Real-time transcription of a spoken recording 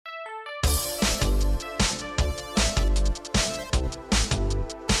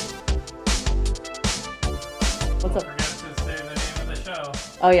What's up? Forget to say the name of the show.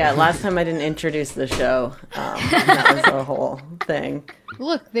 Oh yeah, last time I didn't introduce the show. That was the whole thing.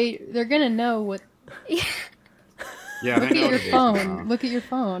 Look, they're gonna know what. Yeah, Look they know at your what it is phone. now. Look at your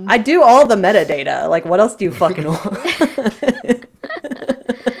phone. I do all the metadata. Like, what else do you fucking want?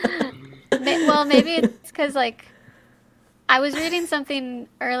 Well, maybe it's because, like, I was reading something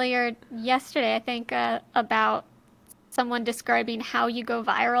earlier yesterday, I think, about someone describing how you go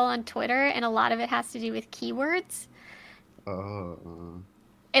viral on Twitter, and a lot of it has to do with keywords.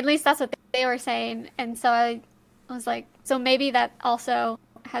 At least that's what they were saying. And so I was like, so maybe that also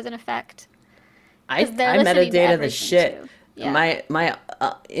has an effect. I 'Cause they're listening to metadata the everything, shit. too. Yeah. My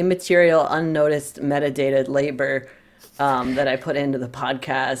immaterial, unnoticed metadata labor that I put into the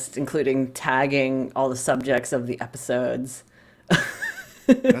podcast, including tagging all the subjects of the episodes.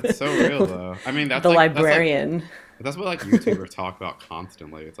 That's so real, though. I mean, that's The like librarian. That's what like YouTubers talk about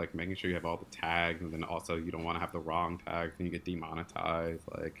constantly. It's like making sure you have all the tags, and then also you don't want to have the wrong tags, and you get demonetized.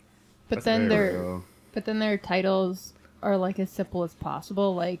 Like, But that's then very real. their titles are like as simple as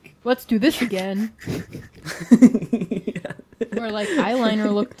possible. Like, let's do this again. Or like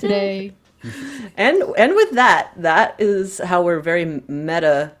eyeliner look today. And with that is how we're very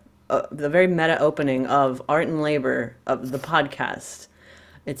meta, the very meta opening of Art and Labor of the podcast.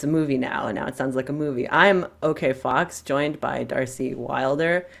 It's a movie now, and now it sounds like a movie. I'm OK Fox, joined by Darcy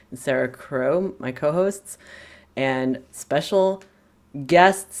Wilder and Sarah Crow, my co-hosts, and special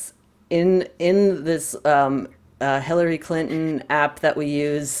guests in this Hillary Clinton app that we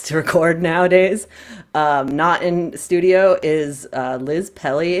use to record nowadays. Not in studio is Liz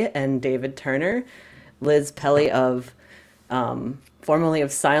Pelly and David Turner. Liz Pelly of formerly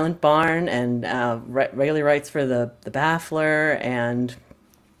of Silent Barn and regularly writes for the Baffler and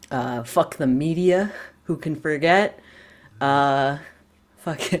Fuck the Media. Who can forget? Fucking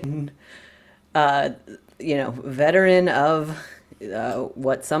veteran of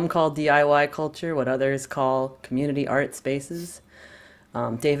what some call DIY culture, what others call community art spaces.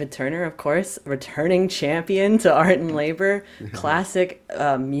 David Turner, of course, returning champion to Art and Labor, classic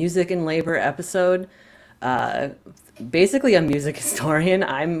music and labor episode. Basically a music historian,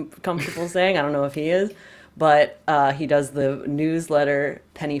 I'm comfortable saying. I don't know if he is, but he does the newsletter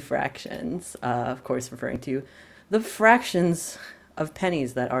Penny Fractions, of course referring to the fractions of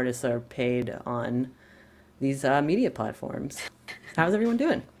pennies that artists are paid on these media platforms. How's everyone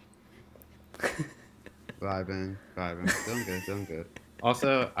doing? Vibing, doing good.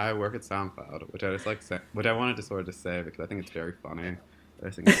 Also, I work at SoundCloud, which I just like, which I wanted to sort of just say because I think it's very funny. I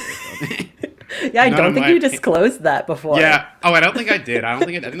just think it's very funny. Yeah, I don't think you disclosed that before. Yeah. Oh, I don't think I did. I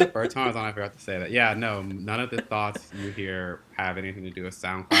think the first time I was on, I forgot to say that. Yeah, no, none of the thoughts you hear have anything to do with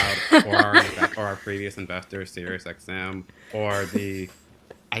SoundCloud or our previous investor, SiriusXM, or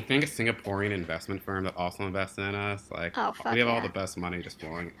I think a Singaporean investment firm that also invests in us. Like, we have all the best money just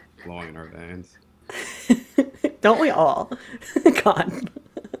flowing in our veins. Don't we all? God.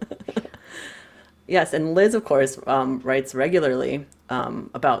 Yes, and Liz, of course, writes regularly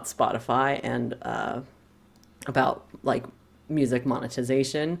about Spotify and about like music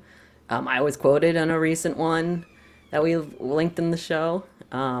monetization. I was quoted on a recent one that we linked in the show,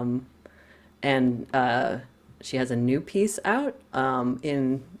 and she has a new piece out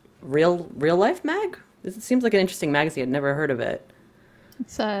in Real Life Mag. It seems like an interesting magazine. I'd never heard of it.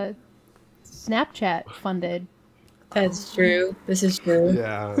 It's Snapchat funded. That's true. This is true.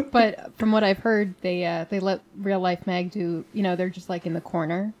 Yeah. But from what I've heard, they let Real Life Mag do. They're just like in the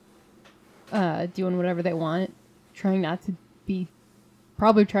corner, doing whatever they want, trying not to be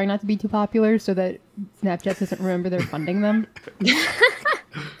too popular, so that Snapchat doesn't remember they're funding them.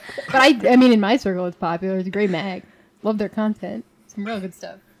 But I mean, in my circle, it's popular. It's a great mag. Love their content. Some real good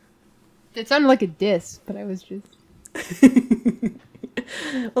stuff. It sounded like a diss, but I was just.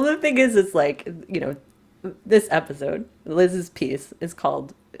 Well, the thing is, it's like, this episode, Liz's piece, is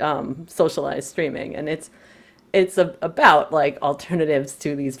called Socialized Streaming, and it's about like alternatives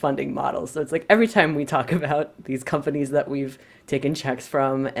to these funding models. So it's like every time we talk about these companies that we've taken checks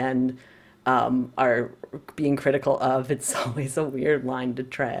from and are being critical of, it's always a weird line to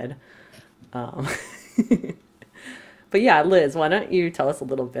tread. But yeah, Liz, why don't you tell us a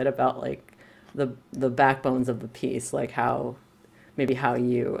little bit about like the backbones of the piece, like how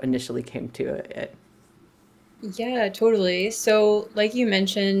you initially came to it. Yeah, totally. So, like you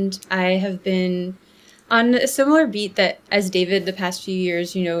mentioned, I have been on a similar beat that as David the past few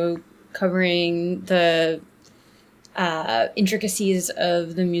years, covering the intricacies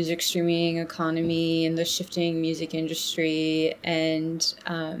of the music streaming economy and the shifting music industry and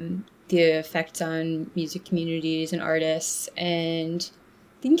the effects on music communities and artists. And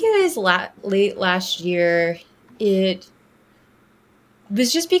I think it was late last year it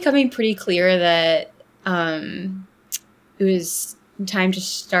was just becoming pretty clear that it was time to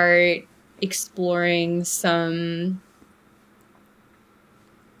start exploring some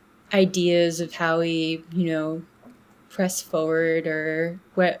ideas of how we, press forward, or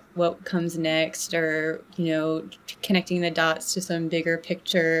what comes next, or connecting the dots to some bigger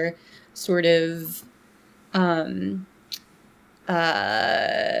picture sort of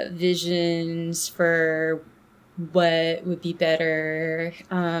visions for what would be better.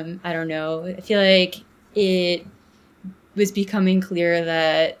 I don't know. I feel like it was becoming clear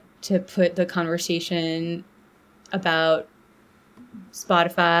that to put the conversation about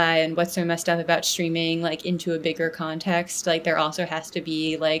Spotify and what's so messed up about streaming like into a bigger context, like there also has to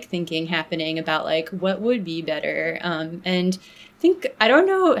be like thinking happening about like what would be better. And I don't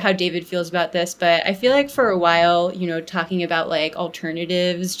know how David feels about this, but I feel like for a while, talking about like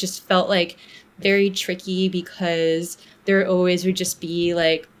alternatives just felt like very tricky, because there always would just be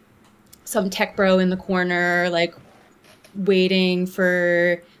like some tech bro in the corner, like waiting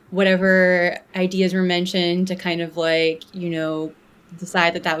for whatever ideas were mentioned to kind of like,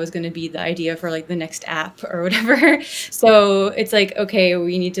 decide that was going to be the idea for like the next app or whatever. So it's like, okay,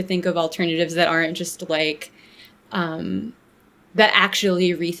 we need to think of alternatives that aren't just like, that actually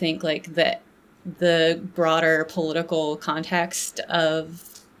rethink like the broader political context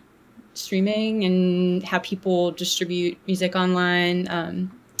of streaming and how people distribute music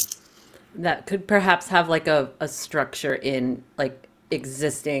online. That could perhaps have like a structure in like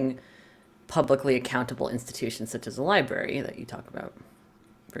existing publicly accountable institutions such as a library that you talk about,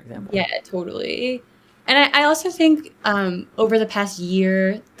 for example. Yeah, totally. And I also think over the past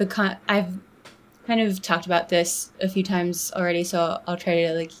year, I've kind of talked about this a few times already, so I'll try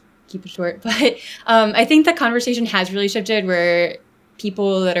to like keep it short. But I think the conversation has really shifted, where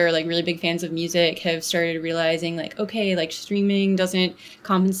people that are like really big fans of music have started realizing like, okay, like streaming doesn't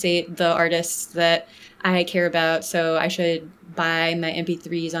compensate the artists that I care about, so I should buy my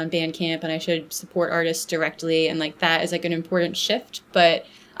MP3s on Bandcamp and I should support artists directly, and like that is like an important shift. But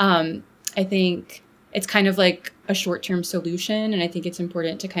I think it's kind of like a short-term solution, and I think it's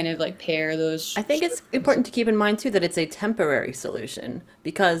important to kind of like pair those. I think it's important to keep in mind too that it's a temporary solution,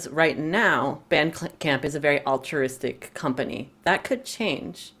 because right now Bandcamp is a very altruistic company. That could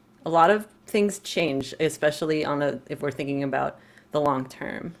change. A lot of things change, especially if we're thinking about the long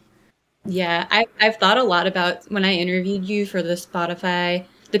term. Yeah, I've thought a lot about when I interviewed you for the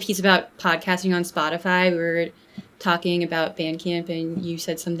piece about podcasting on Spotify. We were talking about Bandcamp, and you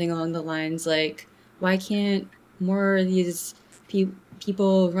said something along the lines like, why can't more of these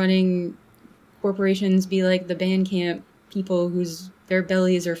people running corporations be like the Bandcamp people whose their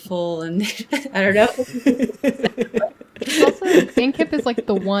bellies are full? And I don't know. It's also Bandcamp is like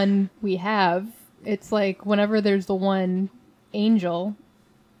the one we have. It's like whenever there's the one angel,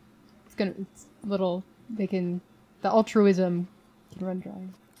 it's little the altruism can run dry.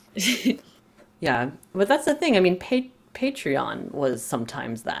 Yeah, but that's the thing. I mean, Patreon was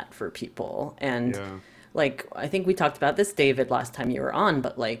sometimes that for people. And Yeah. like, I think we talked about this, David, last time you were on,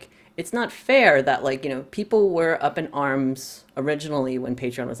 but like, it's not fair that like, people were up in arms originally when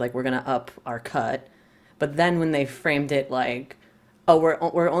Patreon was like, we're going to up our cut. But then when they framed it like, oh,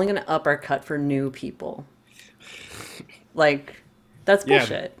 we're only going to up our cut for new people. Like, that's Yeah.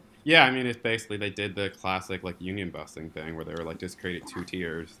 bullshit. Yeah, I mean, it's basically they did the classic like union busting thing where they were like just created two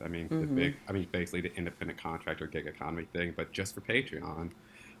tiers. I mean, basically the independent contractor gig economy thing, but just for Patreon,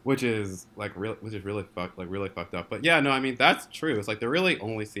 which is really fucked up. But yeah, no, I mean that's true. It's like there really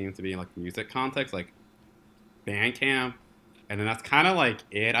only seems to be in like music context, like Bandcamp, and then that's kind of like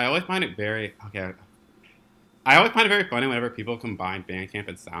it. I always find it very funny whenever people combine Bandcamp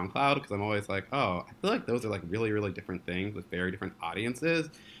and SoundCloud, because I'm always like, oh, I feel like those are like really, really different things with very different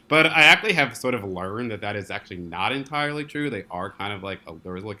audiences. But I actually have sort of learned that is actually not entirely true. They are kind of like,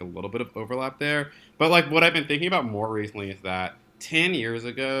 there is like a little bit of overlap there. But like what I've been thinking about more recently is that 10 years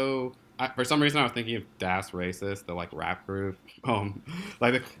ago, for some reason I was thinking of Das Racist, the like rap group.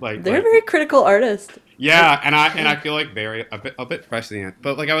 They're very critical artists. Yeah, and I feel like a bit prescient.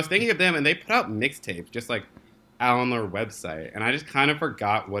 But like I was thinking of them, and they put out mixtapes just like out on their website, and I just kind of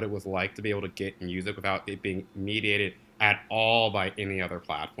forgot what it was like to be able to get music without it being mediated at all by any other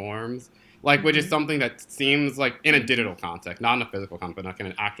platforms. Like, which is something that seems like in a digital context, not in a physical context, but like in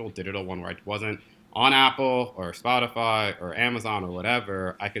an actual digital one where I wasn't on Apple or Spotify or Amazon or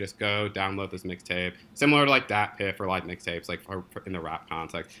whatever. I could just go download this mixtape, similar to like Dat Piff or like mixtapes, like for in the rap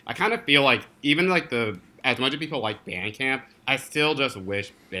context. I kind of feel like even like as much as people like Bandcamp, I still just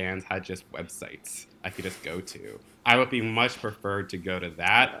wish bands had just websites I could just go to. I would be much preferred to go to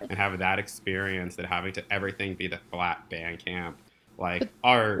that and have that experience than having to everything be the flat Bandcamp like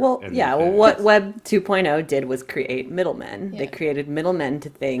art. Well, and yeah. Well, things. what Web 2.0 did was create middlemen. They Yeah. created middlemen to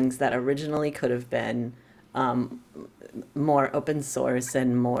things that originally could have been um, more open source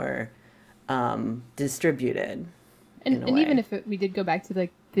and more distributed in a And even way. if we did go back to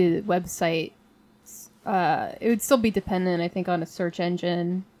like the website, it would still be dependent, I think, on a search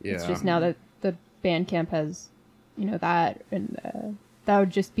engine. It's Yeah. just now that the Bandcamp has, that, and that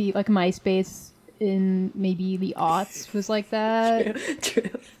would just be like MySpace in maybe the aughts was like that. True.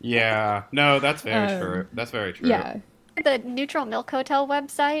 Yeah, no, that's very Um, true. That's very true. Yeah, The Neutral Milk Hotel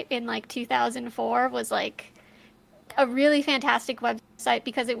website in like 2004 was like a really fantastic website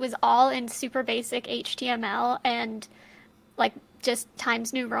because it was all in super basic HTML and like just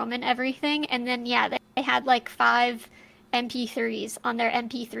Times New Roman everything. And then, yeah, they had like 5 MP3s on their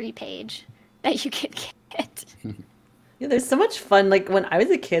MP3 page that you could get. Yeah, there's so much fun. Like when I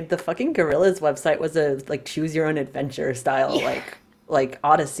was a kid, the fucking Gorillas website was a like choose your own adventure style Yeah. like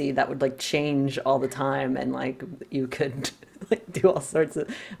Odyssey that would like change all the time and like you could like do all sorts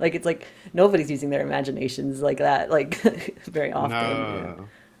of like it's like nobody's using their imaginations like that like very often. No.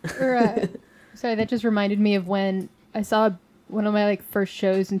 or sorry, that just reminded me of when I saw one of my like first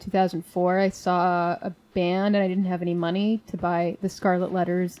shows in 2004. I saw a band and I didn't have any money to buy the Scarlet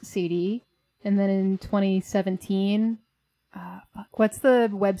Letters CD, and then in 2017. What's the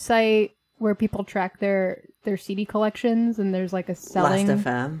website where people track their CD collections and there's like a selling? Last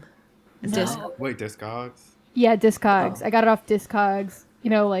FM. Is Just that- Wait, Discogs? Yeah, Discogs. Oh. I got it off Discogs,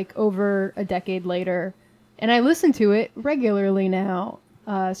 like over a decade later, and I listen to it regularly now.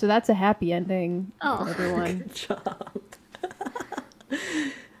 So that's a happy ending Oh. for everyone. Good job.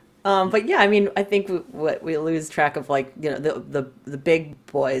 But yeah, I mean, I think we lose track of like the big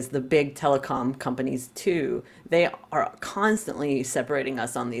boys, the big telecom companies too. They are constantly separating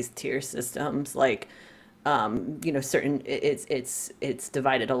us on these tier systems. Like, certain it's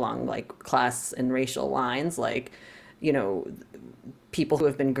divided along like class and racial lines. Like, you know, people who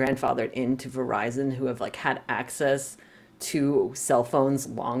have been grandfathered into Verizon who have like had access to cell phones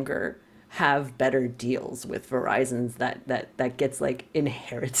longer have better deals with Verizon's that gets like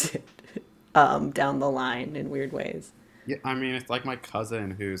inherited down the line in weird ways. Yeah, I mean, it's like my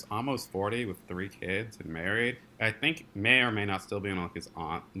cousin who's almost 40 with 3 kids and married. I think may or may not still be on like his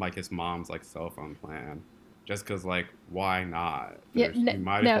aunt, like his mom's like cell phone plan. Just because, like, why not? Yeah, You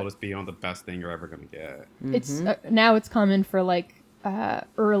might as no. well just be on the best thing you're ever going to get. It's now it's common for like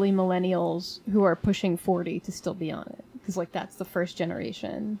early millennials who are pushing 40 to still be on it because like that's the first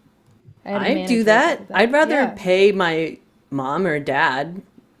generation. Had a I manager do that. said I'd rather Yeah. pay my mom or dad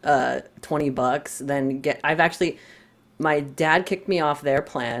 $20 than get. My dad kicked me off their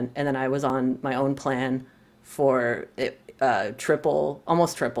plan, and then I was on my own plan for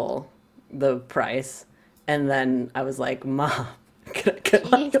almost triple the price. And then I was like, Mom, can I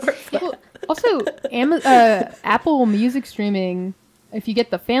get on your plan? Well, also, Apple Music streaming. If you get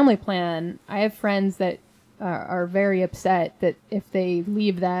the family plan, I have friends that are very upset that if they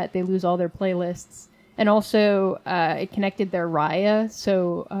leave that, they lose all their playlists. And also, it connected their Raya,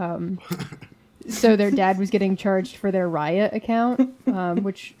 so their dad was getting charged for their Raya account,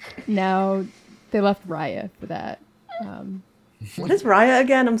 which now they left Raya for that. What is Raya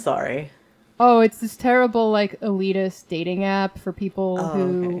again? I'm sorry. Oh, it's this terrible, like, elitist dating app for people Oh,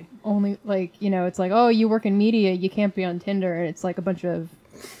 who okay. only, like, it's like, oh, you work in media, you can't be on Tinder, and it's like a bunch of,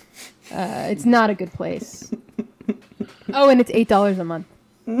 it's not a good place. Oh, and it's $8 a month.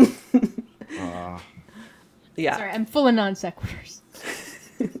 Yeah. Sorry, I'm full of non sequiturs.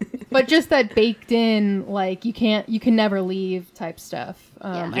 But just that baked in, like, you can never leave type stuff.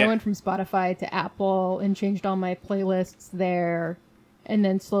 Yeah. I went from Spotify to Apple and changed all my playlists there. And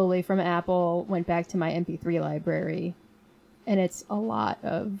then slowly from Apple went back to my MP3 library. And it's a lot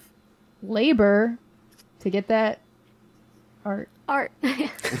of labor to get that art. Art.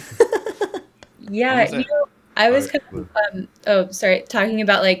 Yeah, Almost like- I was Sorry. kind of, talking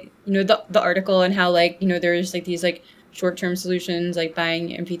about like, the article and how like, there's like these like short-term solutions like buying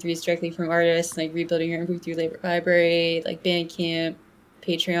MP3s directly from artists, like rebuilding your MP3 library, like Bandcamp,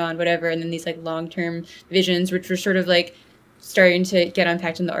 Patreon, whatever, and then these like long-term visions, which were sort of like starting to get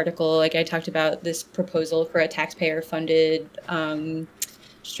unpacked in the article. Like I talked about this proposal for a taxpayer-funded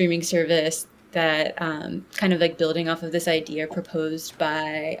streaming service that kind of like building off of this idea proposed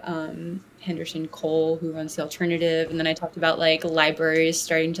by Henderson Cole, who runs The Alternative. And then I talked about like libraries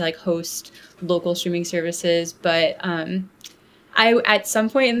starting to like host local streaming services. But at some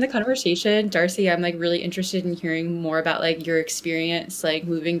point in the conversation, Darcy, I'm like really interested in hearing more about like your experience, like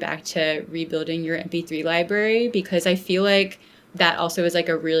moving back to rebuilding your MP3 library, because I feel like that also is like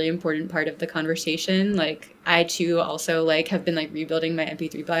a really important part of the conversation. Like I too also like have been like rebuilding my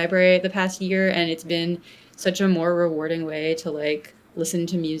MP3 library the past year, and it's been such a more rewarding way to like listen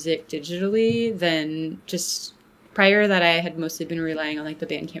to music digitally than just prior that I had mostly been relying on like the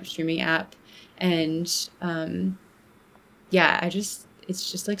Bandcamp streaming app. And yeah, it's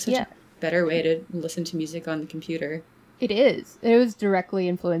just like such Yeah. a better way to listen to music on the computer. It is. It was directly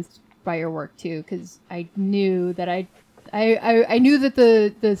influenced by your work too, because I knew that I knew that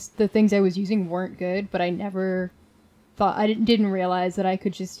the things I was using weren't good, but I never thought didn't realize that I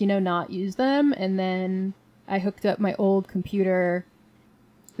could just not use them. And then I hooked up my old computer.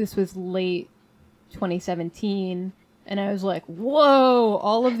 This was late 2017, and I was like, whoa,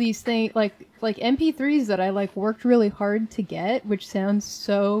 all of these things, like MP3s that I like worked really hard to get, which sounds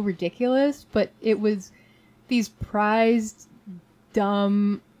so ridiculous, but it was these prized,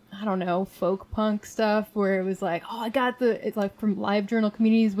 dumb, I don't know, folk punk stuff where it was like, oh, I got it's like from live journal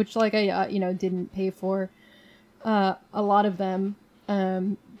communities, which like I, didn't pay for a lot of them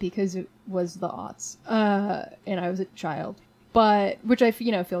because it was the aughts and I was a child. But which I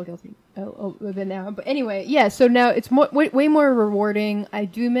feel guilty a bit now. But anyway, yeah. So now it's way more rewarding. I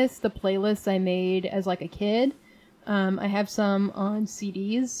do miss the playlists I made as like a kid. I have some on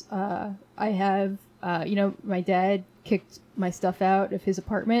CDs. I have my dad kicked my stuff out of his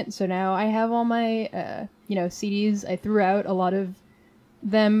apartment, so now I have all my CDs. I threw out a lot of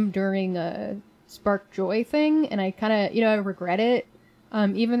them during a Spark Joy thing, and I kind of I regret it.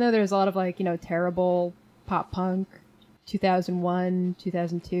 Even though there's a lot of like terrible pop punk 2001,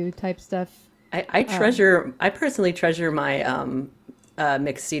 2002 type stuff. I personally treasure my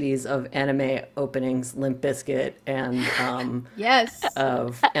mixed CDs of anime openings, Limp Bizkit, and Yes.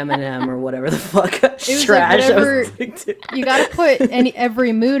 of Eminem or whatever the fuck was trash like I was whatever- listening to. You gotta put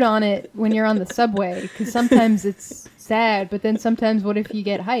every mood on it when you're on the subway, because sometimes it's sad, but then sometimes what if you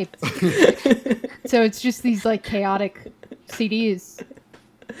get hyped? So it's just these like chaotic CDs.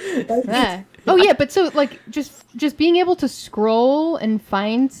 Yeah. Oh yeah, but so like just being able to scroll and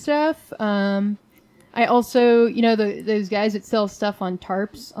find stuff. I also those guys that sell stuff on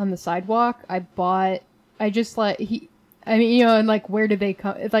tarps on the sidewalk. And like where did they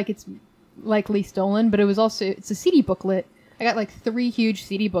come? It's like it's likely stolen, but it's a CD booklet. I got like 3 huge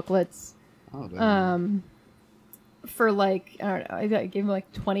CD booklets. Oh, damn. For like I don't know, I gave him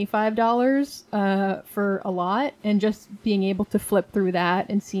like $25 for a lot, and just being able to flip through that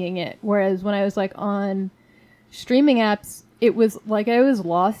and seeing it. Whereas when I was like on streaming apps, it was like I was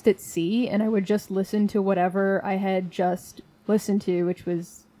lost at sea, and I would just listen to whatever I had just listened to, which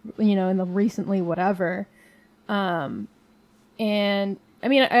was in the recently whatever. And I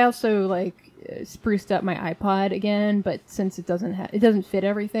mean, I also like spruced up my iPod again, but since it doesn't fit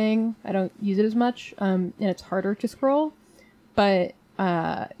everything, I don't use it as much, and it's harder to scroll. But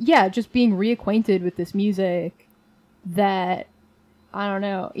yeah, just being reacquainted with this music that I don't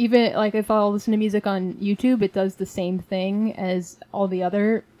know. Even like if I'll listen to music on YouTube, it does the same thing as all the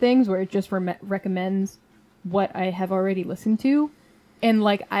other things, where it just recommends what I have already listened to. And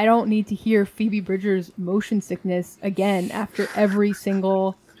like I don't need to hear Phoebe Bridgers' Motion Sickness again after every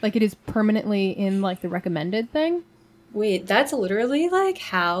single, like it is permanently in like the recommended thing. Wait, that's literally like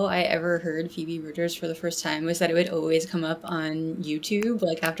how I ever heard Phoebe Bridgers for the first time, was that it would always come up on YouTube.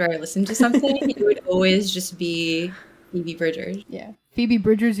 Like after I listened to something, it would always just be Phoebe Bridgers. Yeah. Phoebe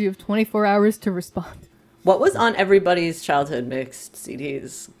Bridgers, you have 24 hours to respond. What was on everybody's childhood mixed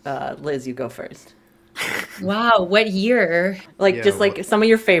CDs? Liz, you go first. Wow, what year? Like Yeah, just like some of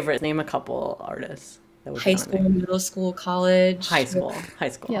your favorites. Name a couple artists. That would be High on school, there. middle school, college. High school.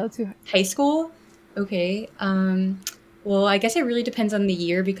 Yeah, let's do High school? Okay. Well, I guess it really depends on the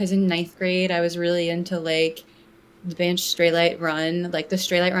year, because in 9th grade, I was really into like the band Straylight Run. Like the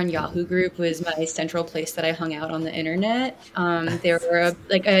Straylight Run Yahoo group was my central place that I hung out on the internet. They were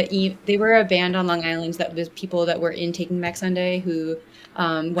they were a band on Long Island that was people that were in Taking Back Sunday who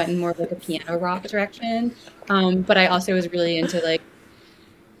went in more of like a piano rock direction. But I also was really into like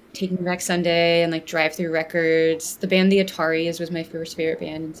Taking Back Sunday and like Drive Through Records. The band The Ataris was my first favorite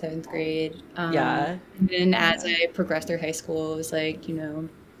band in 7th grade. Yeah. And then as I progressed through high school, it was like,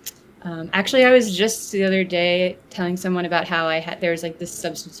 Actually, I was just the other day telling someone about how there was like this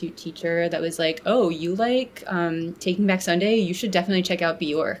substitute teacher that was like, "Oh, you like Taking Back Sunday? You should definitely check out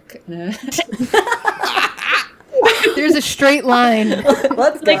Bjork." There's a straight line.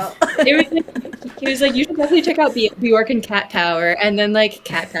 Let's like go. he was like, "You should definitely check out Bjork and Cat Power." And then like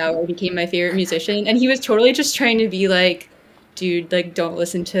Cat Power became my favorite musician, and he was totally just trying to be like, "Dude, like don't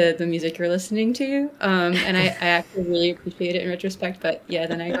listen to the music you're listening to." And I actually really appreciate it in retrospect. But yeah,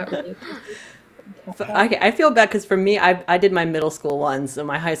 then I got really. Okay, I feel bad because for me, I did my middle school ones, and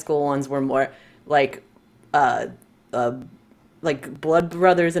my high school ones were more like, uh, uh, like Blood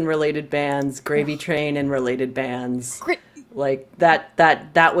Brothers and related bands, Gravy Train and related bands. Like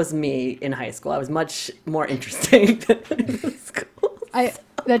that was me in high school. I was much more interesting than in school.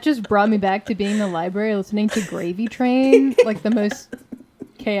 That just brought me back to being in the library listening to Gravy Train, like the most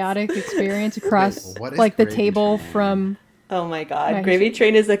chaotic experience across What is like the Gravy table Train? from Oh my God, Nice. Gravy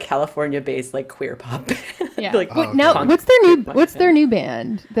Train is a California-based like queer pop band. yeah. like Wait, okay. now punk- what's their new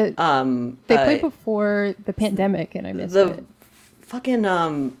band that they uh, played before the pandemic and I missed the it. fucking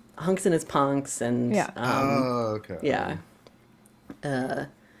Hunks and His Punks and Yeah. Oh, okay. yeah,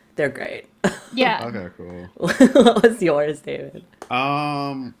 they're great. Yeah. Okay, cool. What was yours, David?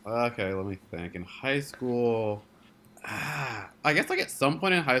 Okay, let me think. In high school, I guess like at some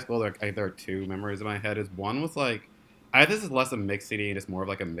point in high school, there are two memories in my head. Is one was like, this is less a mix CD and it's more of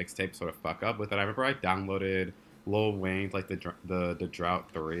like a mixtape sort of fuck up with it. I remember I downloaded Lil Wayne's like the Drought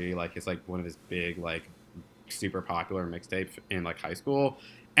 3, like it's like one of his big like super popular mixtapes in like high school,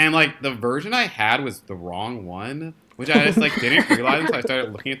 and like the version I had was the wrong one, which I just like didn't realize until I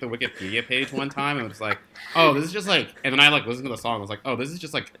started looking at the Wikipedia page one time and was like, oh, this is just like, and then I like listened to the song and was like, oh, this is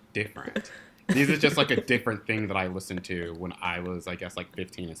just like different. This is just like a different thing that I listened to when I was, I guess, like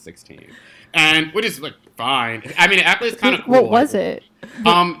 15 and 16, and which is like fine. I mean, it actually is kind of cool. What was it?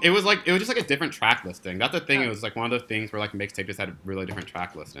 It was just like a different track listing. That's the thing. It was like one of those things where like mixtape just had really different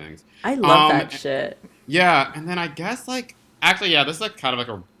track listings. I love Um, that shit. Yeah, and then I guess like actually, yeah, this is like kind of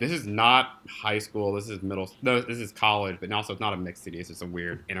like this is not high school. This is no, this is college, but also it's not a mixed CD. It's just a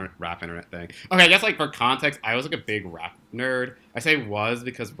weird rap internet thing. Okay, I guess like for context, I was like a big rap nerd. I say was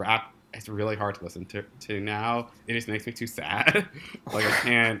because rap it's really hard to listen to now. It just makes me too sad. Like I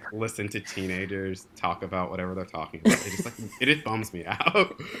can't listen to teenagers talk about whatever they're talking about. It just bums me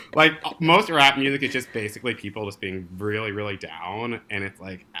out. Like most rap music is just basically people just being really, really down, and it's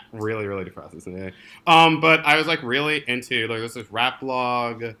like really, really depresses me. But I was like really into like there's this rap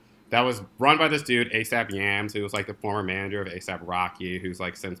blog that was run by this dude ASAP Yams, who was like the former manager of ASAP Rocky, who's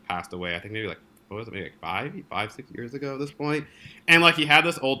like since passed away. I think maybe like what was it, maybe like 5, 6 years ago at this point. And like he had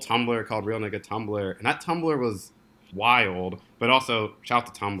this old Tumblr called Real Nigga Tumblr, and that Tumblr was wild, but also shout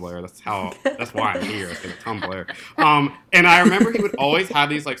out to Tumblr. That's why I'm here, because of Tumblr. And I remember he would always have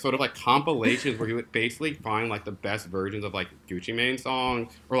these like sort of like compilations where he would basically find like the best versions of like Gucci Mane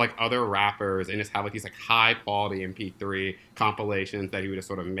songs or like other rappers and just have like these like high quality MP3 compilations that he would just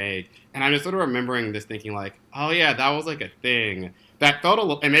sort of make. And I'm just sort of remembering this thinking like, oh yeah, that was like a thing. That felt a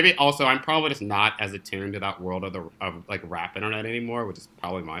little, and maybe also I'm probably just not as attuned to that world of like rap internet anymore, which is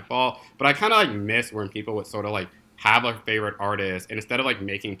probably my fault. But I kind of like miss when people would sort of like have a favorite artist, and instead of like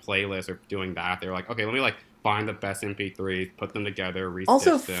making playlists or doing that, they're like, okay, let me like find the best MP3s, put them together, restitch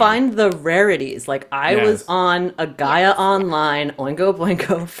Also, them. find the rarities. Like, I was Yes. on a Gaia Online Oingo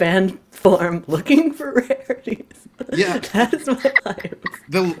Boingo fan forum looking for rarities. Yeah. That is my life.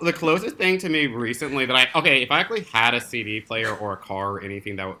 The closest thing to me recently that if I actually had a CD player or a car or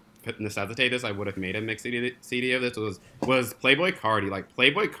anything that would necessitate this, I would have made a mix CD of this was Playboy Cardi. Like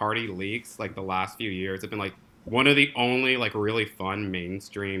Playboy Cardi leaks like the last few years have been like one of the only like really fun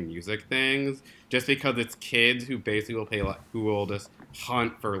mainstream music things, just because it's kids who basically will pay who will just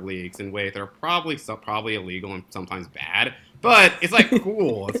hunt for leaks in ways that are probably illegal and sometimes bad, but it's like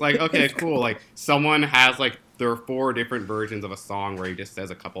cool. It's like okay, cool. Like someone has like there are 4 different versions of a song where he just says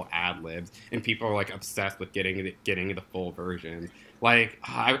a couple ad libs, and people are like obsessed with getting the full version. Like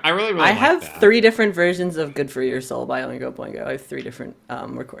I really I like have that. 3 different versions of Good for Your Soul by Oingo Boingo. I have 3 different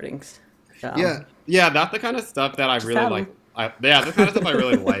recordings. Yeah, that's the kind of stuff that I really have like. 'em. Yeah, the kind of stuff I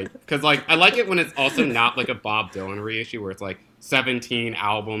really like, because like I like it when it's also not like a Bob Dylan reissue where it's like 17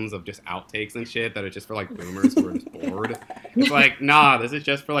 albums of just outtakes and shit that are just for like boomers who are just bored. It's like nah, this is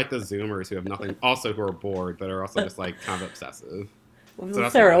just for like the Zoomers who have nothing, also who are bored but are also just like kind of obsessive. So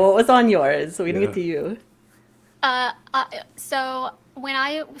that's Sarah, nice. what was on yours? We didn't Yeah. get to you. So when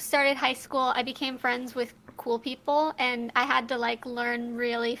I started high school, I became friends with cool people, and I had to like learn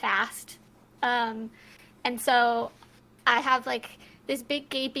really fast. And so I have like this big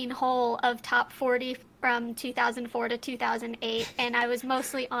gaping hole of top 40 from 2004 to 2008, and I was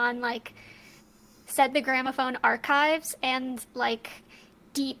mostly on like Said the Gramophone archives and like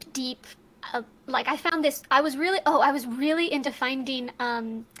deep like I found this. I was really into finding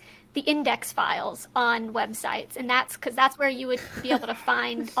the index files on websites, and that's because that's where you would be able to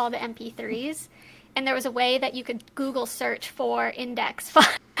find all the MP3s. And there was a way that you could Google search for index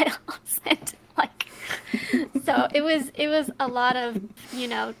files, and like, so it was a lot of,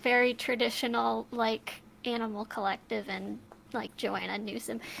 very traditional like Animal Collective and like Joanna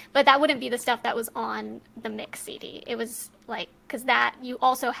Newsom, but that wouldn't be the stuff that was on the mix CD. It was like, because that you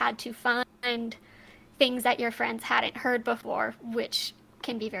also had to find things that your friends hadn't heard before, which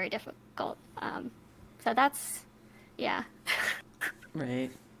can be very difficult. So that's, yeah.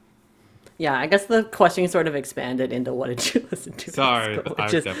 Right. Yeah, I guess the question sort of expanded into what did you listen to? Sorry, in school, I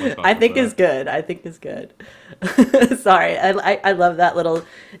which is, definitely thought I of think that. is good. I think is good. Sorry, I love that little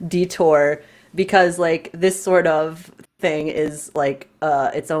detour because like this sort of thing is like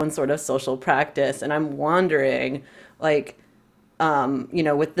its own sort of social practice, and I'm wondering like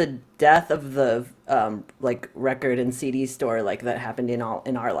with the death of the like record and CD store like that happened in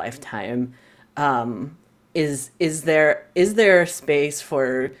our lifetime, is there space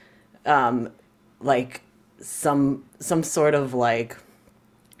for like some sort of like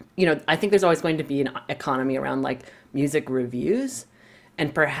I think there's always going to be an economy around like music reviews,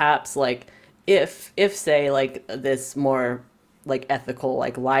 and perhaps like if say like this more like ethical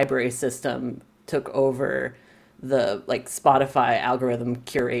like library system took over the like Spotify algorithm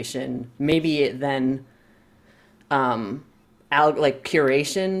curation, maybe it then like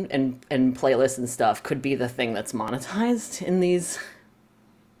curation and playlists and stuff could be the thing that's monetized in these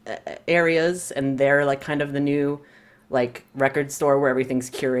areas, and they're like kind of the new like record store where everything's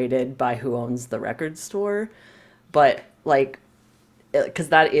curated by who owns the record store. But like because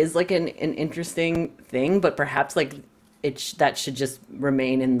that is like an interesting thing, but perhaps like that should just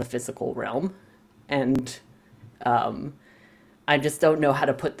remain in the physical realm. And I just don't know how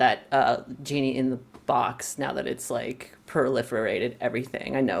to put that genie in the box now that it's like proliferated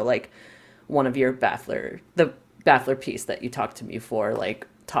everything. I know like one of your the Baffler piece that you talked to me for like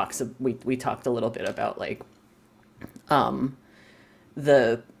we talked a little bit about like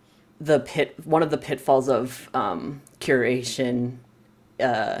the one of the pitfalls of curation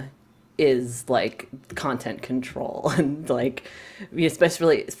is like content control and like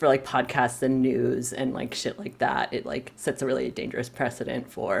especially for like podcasts and news and like shit like that. It like sets a really dangerous precedent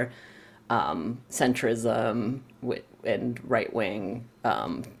for centrism and right wing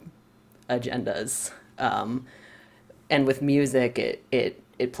agendas. And with music,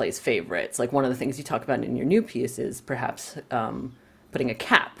 it plays favorites. Like one of the things you talk about in your new piece is perhaps putting a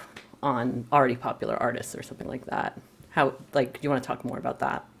cap on already popular artists or something like that. How like do you want to talk more about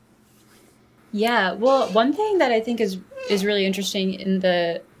that? Yeah, well, one thing that I think is really interesting in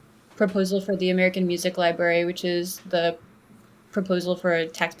the proposal for the American Music Library, which is the proposal for a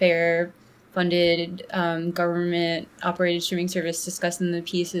taxpayer-funded, government-operated streaming service discussed in the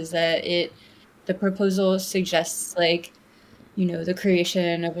piece, is that the proposal suggests like, the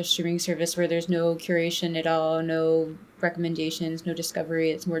creation of a streaming service where there's no curation at all, no recommendations, no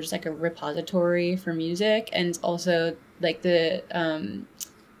discovery. It's more just like a repository for music, and also like the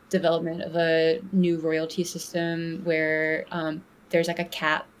development of a new royalty system where there's like a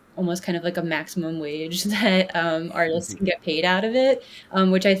cap, almost kind of like a maximum wage that artists can get paid out of it,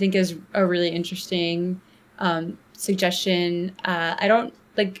 which I think is a really interesting suggestion. I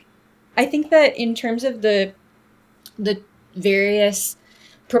think that in terms of the various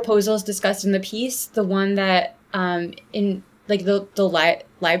proposals discussed in the piece, the one that in like the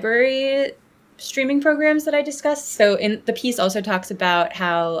library streaming programs that I discussed. So in the piece also talks about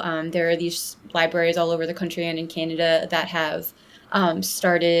how there are these libraries all over the country and in Canada that have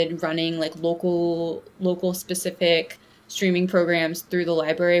started running like local specific streaming programs through the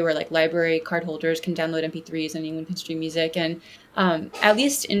library, where like library card holders can download MP3s and anyone can stream music. And at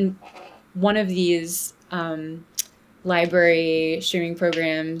least in one of these library streaming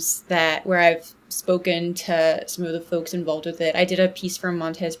programs where I've spoken to some of the folks involved with it. I did a piece for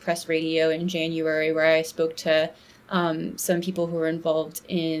Montez Press Radio in January where I spoke to some people who were involved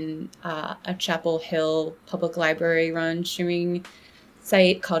in a Chapel Hill public library run streaming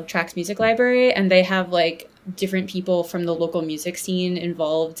site called Tracks Music Library, and they have like different people from the local music scene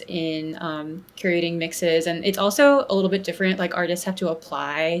involved in curating mixes. And it's also a little bit different. Like artists have to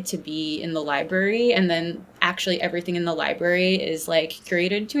apply to be in the library, and then actually everything in the library is like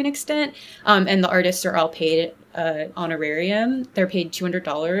curated to an extent. And the artists are all paid honorarium. They're paid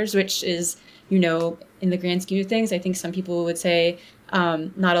 $200, which is, in the grand scheme of things, I think some people would say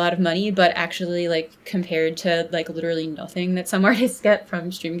not a lot of money, but actually like compared to like literally nothing that some artists get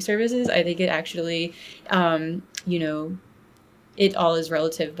from streaming services, I think it actually, you know, it all is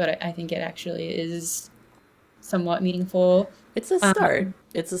relative, but I think it actually is somewhat meaningful. It's a start.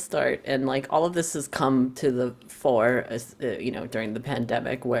 It's a start, and like all of this has come to the fore, as during the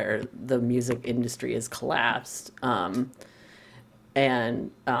pandemic, where the music industry has collapsed,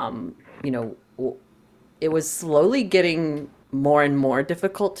 and you know, it was slowly getting more and more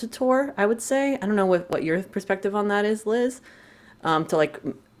difficult to tour. I would say. I don't know what your perspective on that is, Liz. To like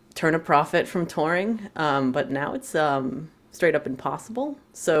turn a profit from touring, but now it's straight up impossible.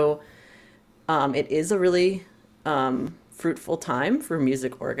 So it is a really fruitful time for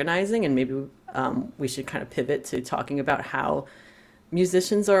music organizing, and maybe we should kind of pivot to talking about how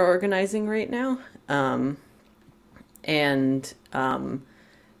musicians are organizing right now. And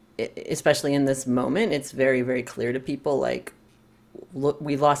especially in this moment, it's very, very clear to people like, look,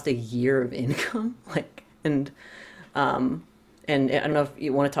 we lost a year of income, like, and I don't know if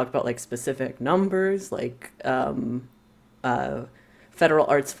you want to talk about like specific numbers, like uh, federal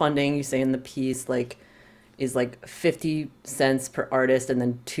arts funding. You say in the piece, like, is like 50 cents per artist and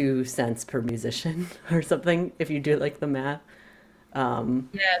then 2 cents per musician or something if you do like the math.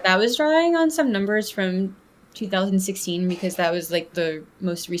 Yeah, that was drawing on some numbers from 2016 because that was like the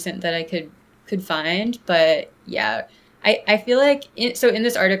most recent that I could find. But yeah, I feel like so in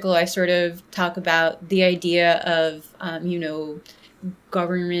this article I sort of talk about the idea of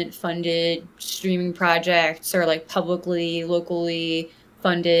government funded streaming projects or like publicly locally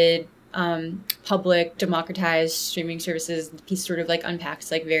funded public democratized streaming services. He sort of like unpacks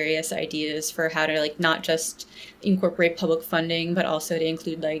like various ideas for how to like not just incorporate public funding but also to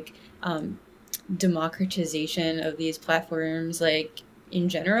include like democratization of these platforms like in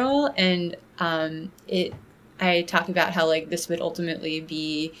general. And it I talk about how like this would ultimately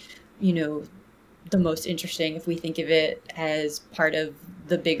be you know the most interesting if we think of it as part of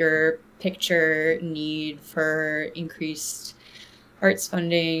the bigger picture need for increased arts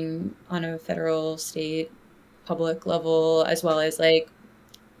funding on a federal, state, public level, as well as like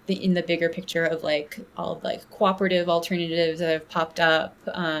in the bigger picture of like all of like cooperative alternatives that have popped up,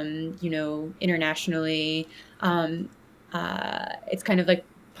 internationally. It's kind of like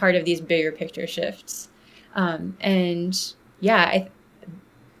part of these bigger picture shifts. And yeah,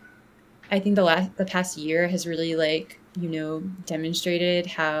 I think the past year has really like, demonstrated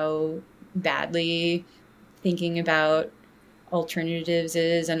how badly thinking about alternatives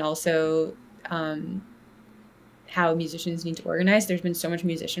is, and also how musicians need to organize. There's been so much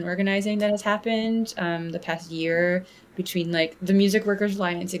musician organizing that has happened the past year between like the Music Workers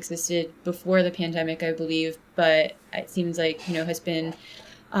Alliance existed before the pandemic, I believe, but it seems like, has been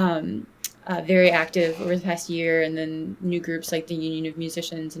very active over the past year. And then new groups like the Union of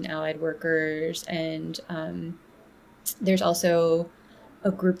Musicians and Allied Workers. And there's also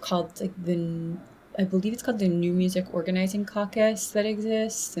a group called like I believe it's called the New Music Organizing Caucus that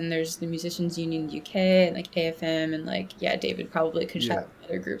exists, and there's the Musicians Union UK and like AFM, and like David probably could shout Yeah. out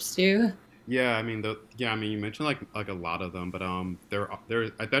other groups too. Yeah, I mean, you mentioned like a lot of them, but there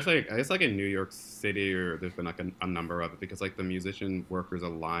especially I guess like in New York City, or there's been like a number of it because like the Musician Workers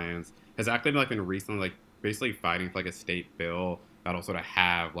Alliance has actually like been recently like basically fighting for like a state bill that'll sort of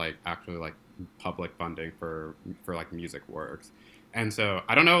have like actually like public funding for like music works, and so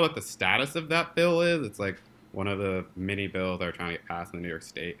I don't know what the status of that bill is. It's like one of the mini bills that are trying to get passed in the New York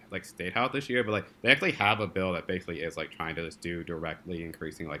State House this year, but like they actually have a bill that basically is like trying to just do directly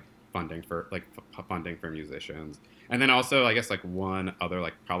increasing like funding for musicians. And then also I guess like one other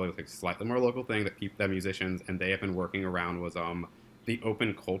like probably like slightly more local thing that musicians and they have been working around was the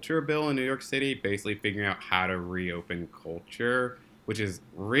open culture bill in New York City, basically figuring out how to reopen culture, which is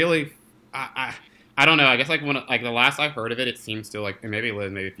really I don't know. I guess like when like the last I heard of it, it seems still like, and maybe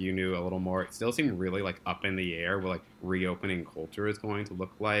Liz, maybe if you knew a little more, it still seemed really like up in the air what like reopening culture is going to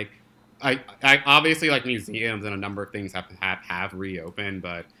look like. I obviously like museums and a number of things have reopened,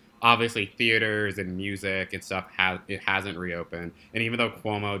 but obviously theaters and music and stuff hasn't reopened. And even though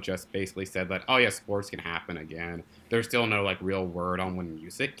Cuomo just basically said that, oh yeah, sports can happen again, there's still no like real word on when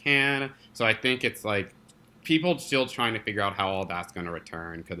music can. So I think it's like people still trying to figure out how all that's going to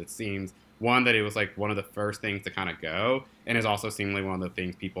return, because it seems one that it was like one of the first things to kind of go, and is also seemingly one of the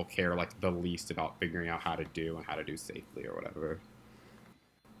things people care like the least about figuring out how to do and how to do safely or whatever.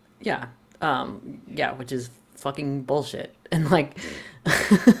 Yeah. Yeah, which is fucking bullshit. And like,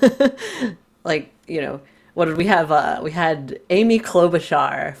 like, what did we have? We had Amy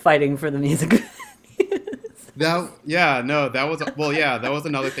Klobuchar fighting for the music. That was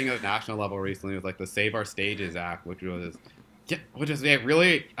another thing at the national level recently, was like the Save Our Stages Act, which was Yeah, which is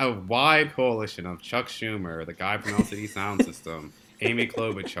really a wide coalition of Chuck Schumer, the guy from LCD Sound System, Amy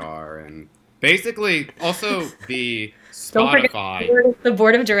Klobuchar, and basically also the Don't forget Spotify. the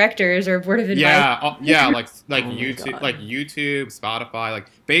board of directors or board of advisors. Yeah, yeah, like Oh my YouTube, God. Spotify, like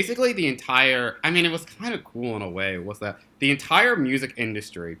basically the entire. I mean, it was kind of cool in a way. Was that the entire music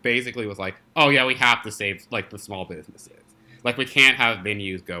industry basically was like, oh yeah, we have to save like the small businesses. Like we can't have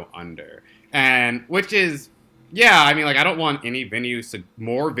venues go under, and which is. Yeah, I mean, like, I don't want any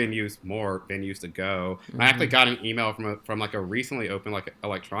more venues to go. I actually got an email from like a recently open like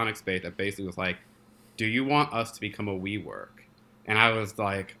electronic space that basically was like, "Do you want us to become a WeWork?" And I was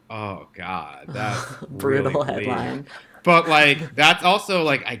like, oh God, that's really Brutal bleak. headline. But like that's also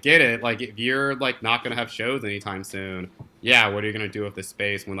like I get it. Like if you're like not gonna have shows anytime soon, yeah, what are you gonna do with this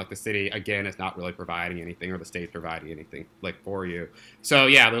space when like the city again is not really providing anything or the state's providing anything like for you? So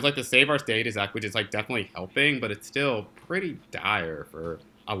yeah, there's like the Save Our State Act, which is like definitely helping, but it's still pretty dire for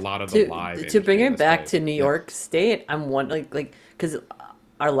a lot of the live To bring industry in it this back space. to New Yeah. York State, I'm wondering like because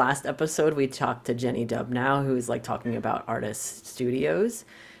our last episode we talked to Jenny Dub now, who's like talking about artist studios,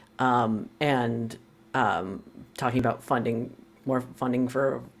 and talking about more funding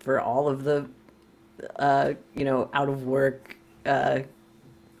for all of the out of work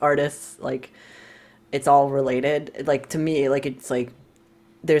artists. Like it's all related. Like to me, like it's like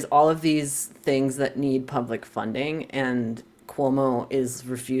there's all of these things that need public funding, and Cuomo is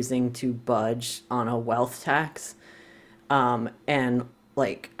refusing to budge on a wealth tax. And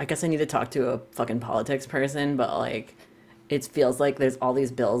like, I guess I need to talk to a fucking politics person, but like, it feels like there's all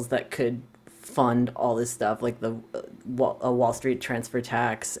these bills that could fund all this stuff, like a Wall Street transfer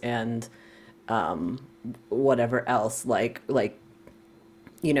tax and whatever else,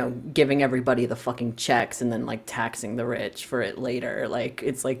 giving everybody the fucking checks and then like taxing the rich for it later. Like,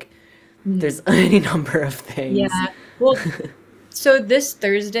 it's like there's any number of things. Yeah. Well, so this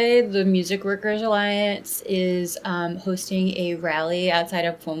Thursday, the Music Workers Alliance is hosting a rally outside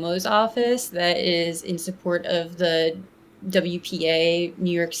of Cuomo's office that is in support of the WPA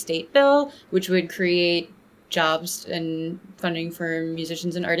New York State bill, which would create jobs and funding for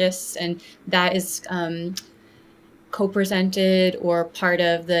musicians and artists. And that is co-presented or part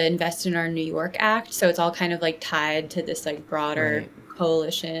of the Invest in Our New York Act. So it's all kind of like tied to this like broader Right.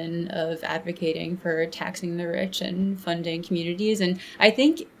 coalition of advocating for taxing the rich and funding communities. And I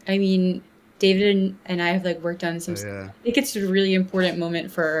mean, David and I have like worked on some. So yeah. I think it's a really important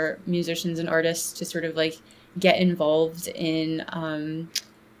moment for musicians and artists to sort of like get involved in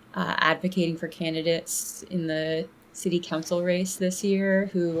advocating for candidates in the city council race this year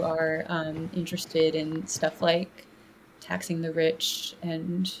who are interested in stuff like taxing the rich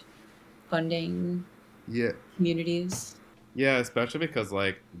and funding Yeah. communities. Yeah, especially because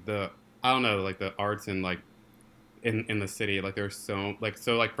like I don't know, like the arts and like in the city, like there's so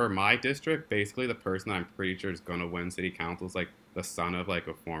for my district, basically the person I'm pretty sure is gonna win city council is like the son of like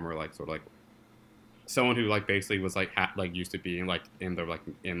a former like sort of like someone who like basically was like like used to being like in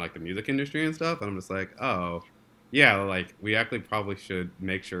like the music industry and stuff, and I'm just like, oh yeah, like we actually probably should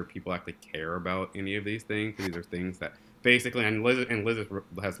make sure people actually care about any of these things, because these are things that basically, and Liz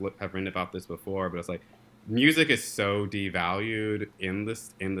have written about this before, but it's like music is so devalued in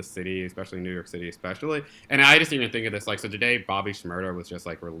the city, especially New York City, especially. And I just even think of this like, so today Bobby Shmurda was just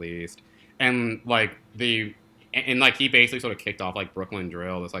like released, and like like he basically sort of kicked off like Brooklyn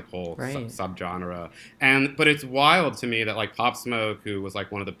drill, this like whole Right. subgenre. And but it's wild to me that like Pop Smoke, who was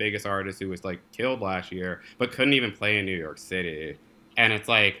like one of the biggest artists who was like killed last year, but couldn't even play in New York City. And it's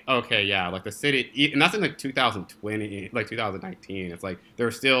like, okay, yeah, like the city, and that's in like 2020, like 2019. It's like there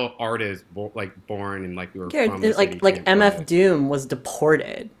are still artists born and like who were Yeah, from the city like can't MF play. Doom was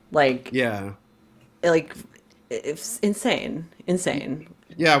deported. Yeah. Like it's insane, insane.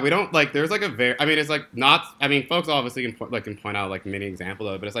 Yeah, we don't like. There's like a very. I mean, it's like not. I mean, folks obviously can point out like many examples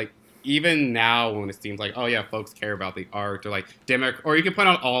of it, but it's like even now when it seems like, oh yeah, folks care about the art, or like or you can point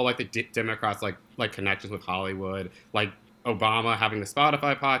out all like the Democrats like connections with Hollywood, like Obama having the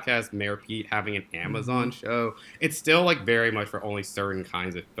Spotify podcast, Mayor Pete having an Amazon show. It's still like very much for only certain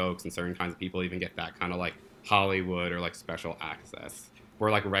kinds of folks and certain kinds of people even get that kind of like Hollywood or like special access, where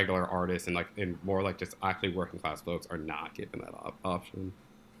like regular artists and more like just actually working class folks are not given that option.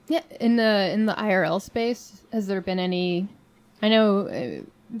 Yeah, in the IRL space, has there been any? I know,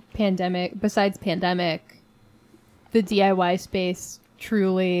 besides pandemic, the DIY space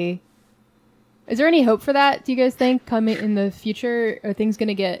truly. Is there any hope for that? Do you guys think coming in the future? Are things going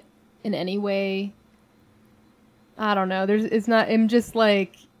to get in any way? I don't know. It's not. I'm just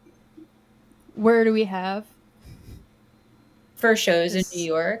like, where do we have? For shows in New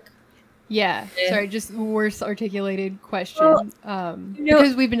York. Yeah, Yeah. sorry, just worst articulated question. Well,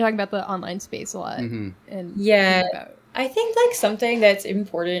 Because we've been talking about the online space a lot, and Yeah. thinking about I think like something that's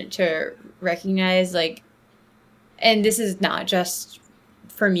important to recognize, like, and this is not just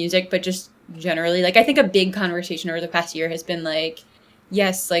for music, but just generally, like, I think a big conversation over the past year has been like,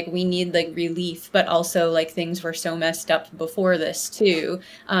 yes, like we need like relief, but also like things were so messed up before this too.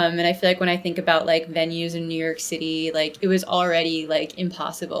 And I feel like when I think about like venues in New York City, like it was already like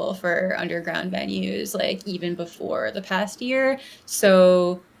impossible for underground venues, like even before the past year.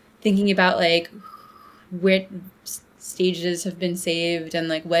 So thinking about like what stages have been saved and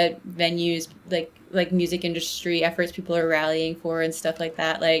like what venues like music industry efforts people are rallying for and stuff like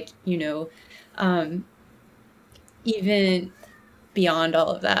that, like, you know, even beyond all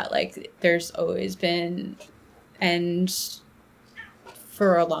of that, like there's always been, and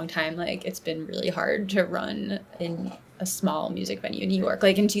for a long time, like it's been really hard to run in a small music venue in New York.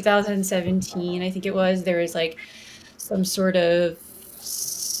 Like in 2017, I think it was, there was like some sort of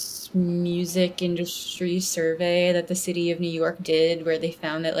music industry survey that the city of New York did where they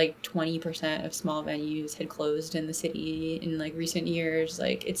found that like 20% of small venues had closed in the city in like recent years.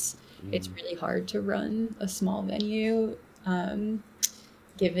 Like it's really hard to run a small venue,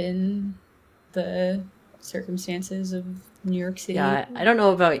 given the circumstances of New York City. Yeah, I don't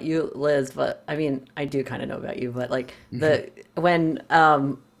know about you, Liz, but I mean, I do kind of know about you, but like when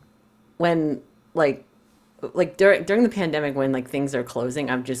like during the pandemic when like things are closing,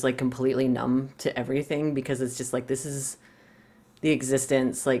 I'm just like completely numb to everything because it's just like this is the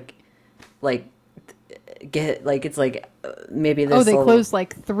existence like get like it's like maybe this they closed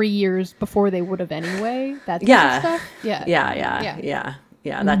like 3 years before they would have anyway. That type of stuff. Yeah.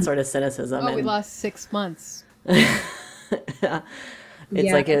 Yeah, that sort of cynicism. Oh, we and lost 6 months. it's Yeah.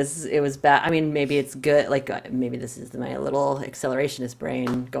 like it was bad. I mean, maybe it's good. Like maybe this is my little accelerationist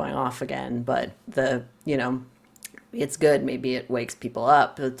brain going off again. But it's good. Maybe it wakes people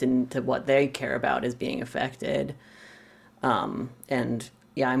up to what they care about is being affected. And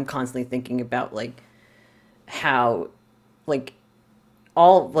yeah, I'm constantly thinking about like how like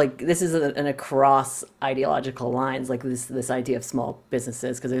all like this is an across ideological lines, like this idea of small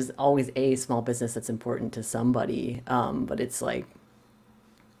businesses, because there's always a small business that's important to somebody, but it's like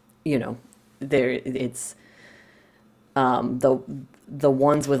there it's the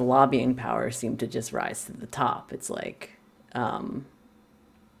ones with lobbying power seem to just rise to the top. It's like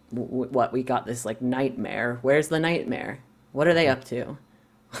what we got this like nightmare. Where's the nightmare? What are they up to?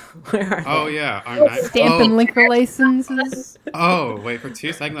 Where are Oh they? yeah, our night. Stamp and liquor licenses. Oh wait, for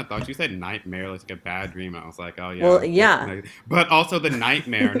 2 seconds I thought you said nightmare, like a bad dream. I was like, oh yeah. Well, yeah. But also the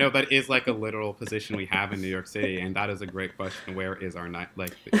nightmare. No, that is like a literal position we have in New York City, and that is a great question. Where is our night?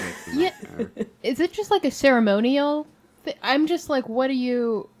 Like the Yeah. nightmare? Is it just like a ceremonial? I'm just like, what do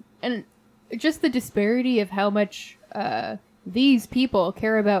you? And just the disparity of how much these people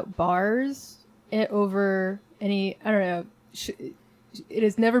care about bars over any. I don't know. It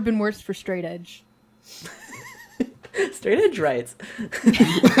has never been worse for straight edge. Straight edge rights.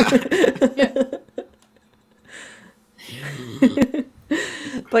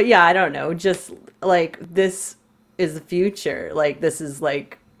 But yeah, I don't know. Just like this is the future. Like this is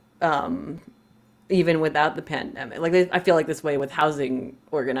like even without the pandemic. Like I feel like this way with housing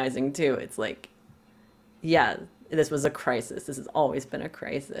organizing too. It's like, yeah, this was a crisis. This has always been a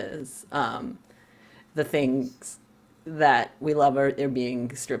crisis. The things that we love are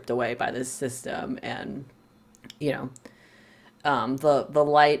being stripped away by this system, and the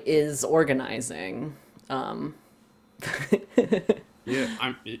light is organizing. Yeah,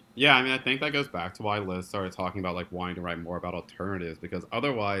 I mean, I think that goes back to why Liz started talking about like wanting to write more about alternatives, because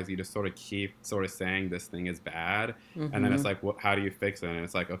otherwise you just sort of keep sort of saying this thing is bad, and then it's like, how do you fix it? And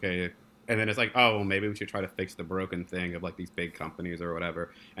it's like, okay, and then it's like, oh, well, maybe we should try to fix the broken thing of like these big companies or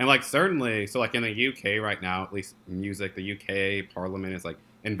whatever. And like certainly, so like in the UK right now, at least music, the UK Parliament is like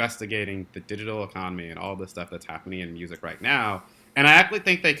investigating the digital economy and all the stuff that's happening in music right now. And I actually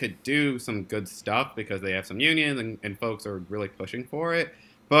think they could do some good stuff because they have some unions and folks are really pushing for it.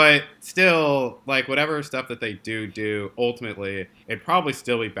 But still, like whatever stuff that they do, ultimately, it'd probably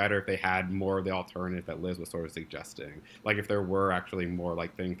still be better if they had more of the alternative that Liz was sort of suggesting. Like if there were actually more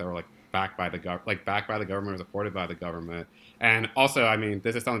like things that were like backed by the government or supported by the government. And also, I mean,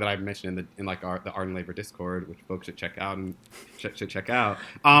 this is something that I've mentioned in like the Art and Labor Discord, which folks should check out is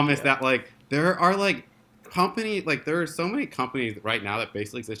that like there are like company, like there are so many companies right now that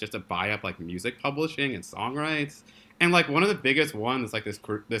basically exist just to buy up like music publishing and song rights. And like one of the biggest ones is like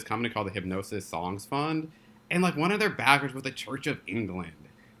this company called the Hypnosis Songs Fund, and like one of their backers was the Church of England.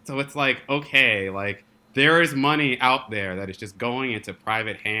 So it's like, okay, like there is money out there that is just going into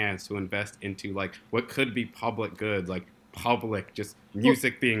private hands to invest into like what could be public goods, like public, just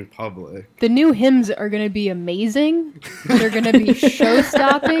music being public. The new hymns are going to be amazing. They're going to be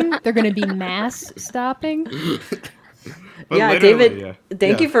show-stopping. They're going to be mass-stopping. But Yeah, literally, David,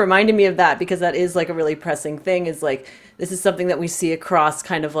 thank you for reminding me of that, because that is like a really pressing thing, is like this is something that we see across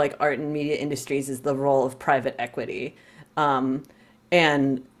kind of like art and media industries, is the role of private equity. And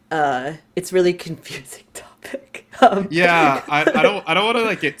it's really confusing topic. Yeah, I don't want to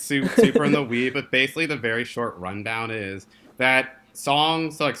like get super in the weed, but basically the very short rundown is that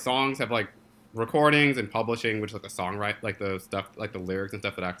songs have like recordings and publishing, which is like the songwrite, like the stuff, like the lyrics and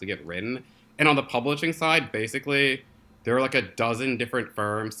stuff that actually get written. And on the publishing side, basically there are like a dozen different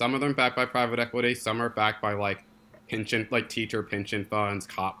firms. Some of them backed by private equity, some are backed by like pension, like teacher pension funds,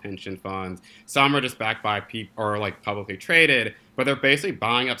 cop pension funds. Some are just backed by people or like publicly traded, but they're basically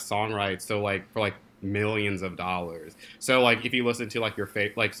buying up song rights. So like for like millions of dollars. So like if you listen to like your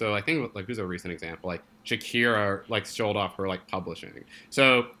like, so I think like who's a recent example, like Shakira like sold off her like publishing.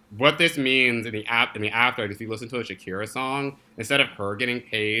 So what this means in the after, if you listen to a Shakira song, instead of her getting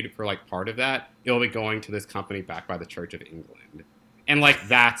paid for like part of that, it'll be going to this company backed by the Church of England. And like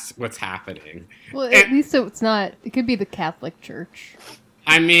that's what's happening. Well, at least so it's not. It could be the Catholic Church.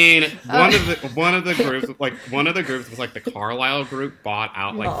 I mean, one of the groups was like the Carlisle group bought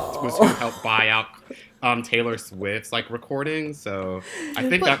out was who helped buy out Taylor Swift's like recordings. So I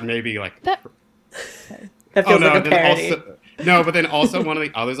think that maybe like that. That feels like a parody. But then also one of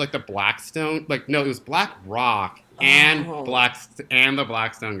the others, like the Blackstone, like no, it was Black Rock and the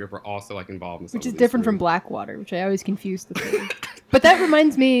Blackstone group were also like involved in some Which is of these different from groups. Blackwater, which I always confuse the two. But that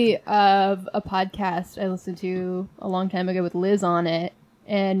reminds me of a podcast I listened to a long time ago with Liz on it,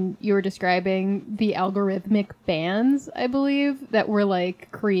 and you were describing the algorithmic bands, I believe, that were like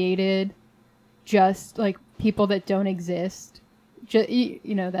created just like people that don't exist. You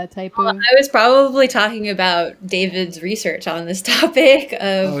know, that type of... I was probably talking about David's research on this topic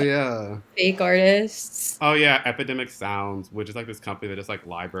of fake artists. Oh yeah, Epidemic Sounds, which is like this company that does like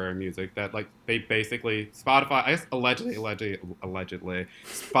library music that like they basically Spotify, I guess allegedly,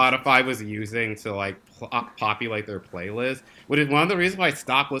 Spotify was using to like populate their playlist. Which is one of the reasons why I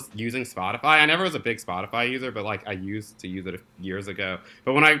stopped using Spotify. I never was a big Spotify user, but like I used to use it years ago.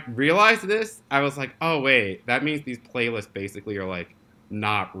 But when I realized this, I was like, oh wait, that means these playlists basically are like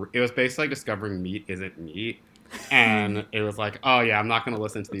not. It was basically like discovering meat isn't meat. And it was like, oh yeah, I'm not going to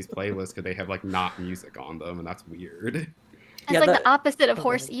listen to these playlists because they have like not music on them, and that's weird. It's like the opposite of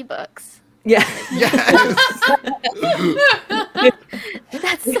horse ebooks. Yeah. Yes.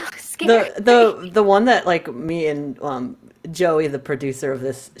 That's so scary. The one that like me and Joey, the producer of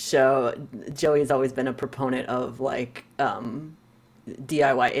this show, Joey's always been a proponent of like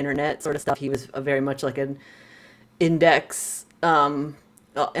DIY internet sort of stuff. He was very much like an index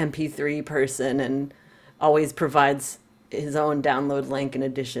MP3 person, and always provides his own download link in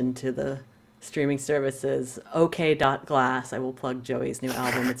addition to the streaming services. OK.glass. I will plug Joey's new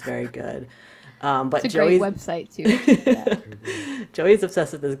album. It's very good. But it's a Joey's great website too. Yeah. Joey's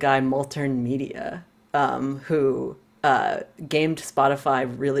obsessed with this guy, Moltern Media, who gamed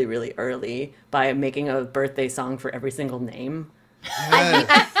Spotify really, really early by making a birthday song for every single name. I've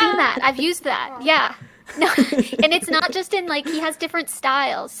seen that. I've used that. Yeah. No, and it's not just in like, he has different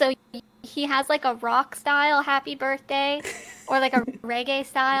styles. So he has like a rock style happy birthday or like a reggae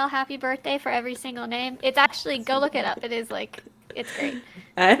style happy birthday for every single name. It's actually, go look it up. It is like, it's great.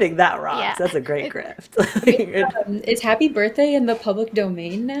 I think that rocks. Yeah. That's a great grift. Is Happy Birthday in the public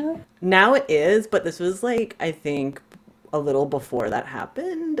domain now? Now it is, but this was like, I think a little before that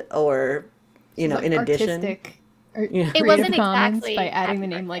happened, or, you know, in addition. It wasn't exactly by adding the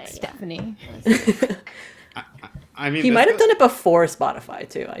Happy name like Birthday, Stephanie. I mean, He might have done it before Spotify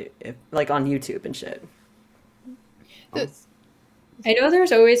too, like on YouTube and shit. I know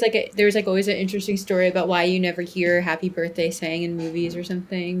there's always always an interesting story about why you never hear Happy Birthday sang in movies or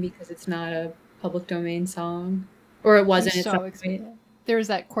something, because it's not a public domain song, or it wasn't. At some point. There was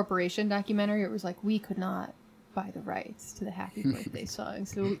that corporation documentary. It was like, we could not buy the rights to the Happy Birthday song,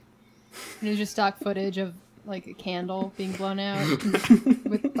 so it was just stock footage of like a candle being blown out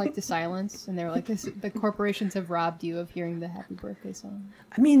with like the silence, and they were like, the corporations have robbed you of hearing the Happy Birthday song.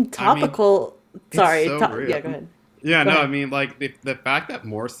 I mean, topical. Sorry, so yeah, go ahead. Yeah, Go no, ahead. I mean, like, the fact that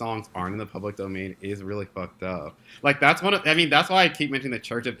more songs aren't in the public domain is really fucked up. Like, that's why I keep mentioning the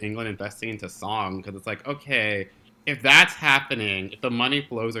Church of England investing into song, because it's like, okay, if that's happening, if the money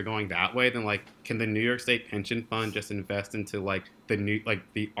flows are going that way, then like, can the New York State Pension Fund just invest into like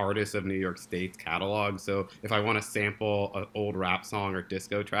the artists of New York State's catalog? So if I want to sample an old rap song or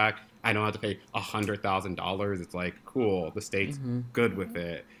disco track, I don't have to pay $100,000. It's like cool, the state's good with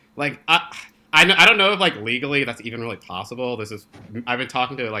it. Like I don't know if like legally that's even really possible. This is I've been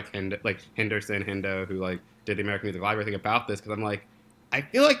talking to like Henderson Hendo who like did the American Music Library thing about this because I'm like I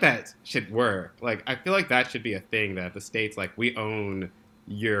feel like that should work. Like, I feel like that should be a thing that the state's like, we own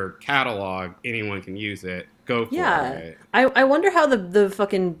your catalog. Anyone can use it. Go for Yeah. it. I wonder how the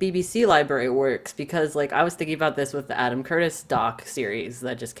fucking BBC library works because like I was thinking about this with the Adam Curtis doc series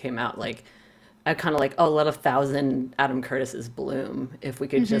that just came out. Like I kind of like, oh, let 1,000 Adam Curtis's bloom if we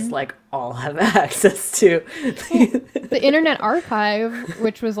could just like all have access to. The Internet Archive,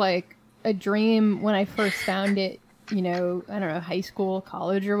 which was like a dream when I first found it, you know, I don't know, high school,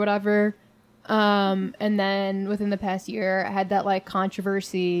 college, or whatever. And then within the past year, I had that like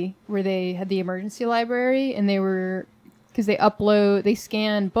controversy where they had the emergency library and because they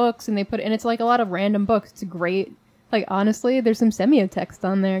scan books and and it's like a lot of random books. It's great. Like, honestly, there's some semiotext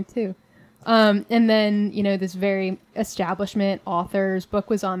on there too. And then, you know, this very establishment author's book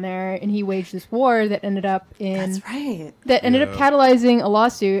was on there and he waged this war that ended up That's right. that ended up catalyzing a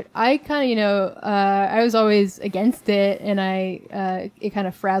lawsuit. I kind of, you know, I was always against it, and it kind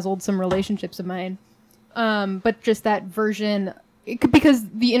of frazzled some relationships of mine. But just that version, because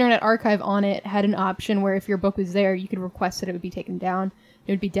the Internet Archive on it had an option where if your book was there, you could request that it would be taken down.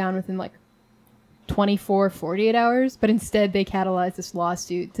 It would be down within like 48 hours, but instead they catalyzed this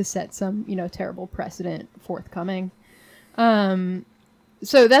lawsuit to set some, you know, terrible precedent forthcoming. So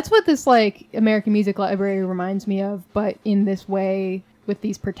that's what this like American Music Library reminds me of, but in this way with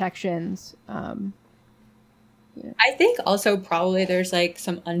these protections. I think also probably there's like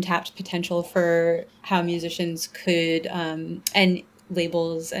some untapped potential for how musicians could and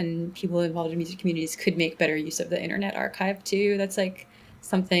labels and people involved in music communities could make better use of the Internet Archive too. That's like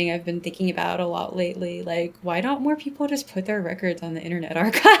something I've been thinking about a lot lately. Like, why don't more people just put their records on the Internet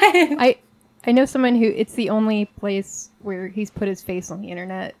Archive? I know someone who it's the only place where he's put his face on the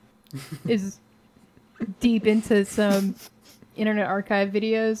internet is deep into some Internet Archive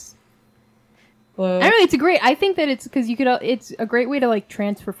videos. Whoa. I don't know. I think that it's because it's a great way to like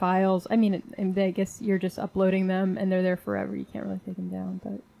transfer files. I mean, I guess you're just uploading them and they're there forever. You can't really take them down,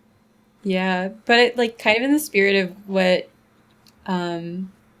 but Yeah, but it, like kind of in the spirit of what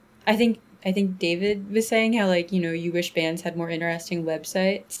I think David was saying, how like, you know, you wish bands had more interesting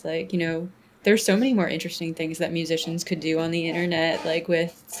websites. Like, you know, there's so many more interesting things that musicians could do on the internet, like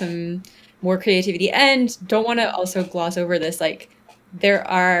with some more creativity. And don't want to also gloss over this, like there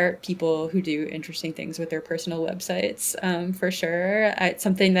are people who do interesting things with their personal websites, for sure. It's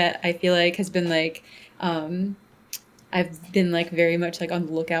something that I feel like has been like I've been like very much like on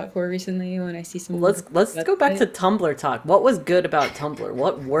the lookout for recently when I see some. Let's go back to Tumblr talk. What was good about Tumblr?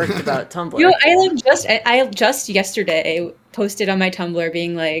 What worked about Tumblr? You know, I just yesterday posted on my Tumblr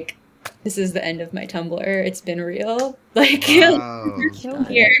being like, "This is the end of my Tumblr. It's been real, like Wow. 2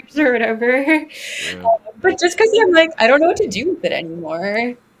 years or whatever." Yeah. But just because I'm like, I don't know what to do with it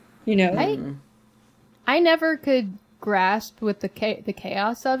anymore, you know. I never could grasp with the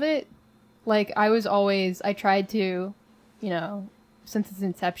chaos of it. Like I tried to, you know, since its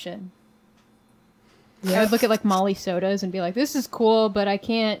inception. Yeah. I would look at like Molly Sodas and be like, "This is cool, but I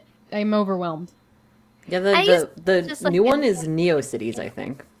can't. I'm overwhelmed." Yeah, just the look new one at is NeoCities, I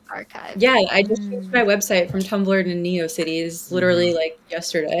think. Archive. Yeah, I just changed my website from Tumblr to NeoCities literally like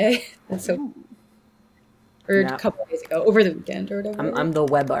yesterday. That's so, or Yeah. a couple of days ago, over the weekend or whatever. I'm the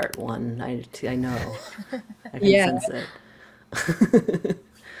web art one. I know. I can Yeah. sense it.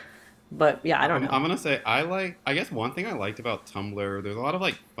 But yeah, I don't know. I'm gonna say I guess one thing I liked about Tumblr, there's a lot of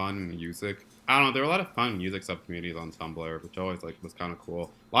like fun music. I don't know, there are a lot of fun music subcommunities on Tumblr, which always like was kind of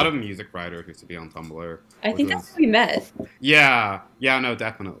cool. A lot of music writers used to be on Tumblr. I think that's was, how we met. yeah, no,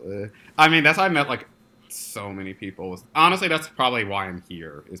 definitely. I mean, that's how I met like so many people. Honestly, that's probably why I'm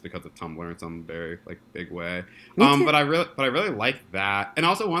here, is because of Tumblr in some very like big way. Me too. But I really liked that. And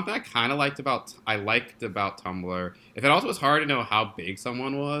also one thing I kind of liked about Tumblr is it also was hard to know how big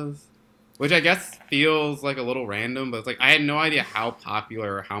someone was. Which I guess feels like a little random, but it's like I had no idea how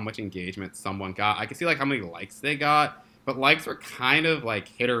popular or how much engagement someone got. I could see like how many likes they got, but likes were kind of like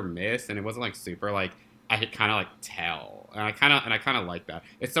hit or miss, and it wasn't like super like I could kind of like tell, and I kind of like that.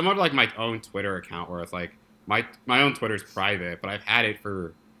 It's somewhat like my own Twitter account where it's like my own Twitter is private, but I've had it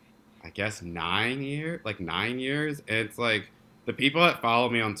for I guess 9 years, and it's like the people that follow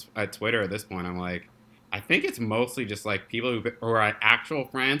me at Twitter at this point, I'm like, I think it's mostly just like people who are actual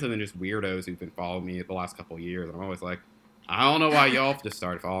friends and then just weirdos who've been following me the last couple of years. And I'm always like, I don't know why y'all just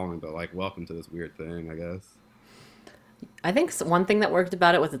started following me, but like, welcome to this weird thing, I guess. I think one thing that worked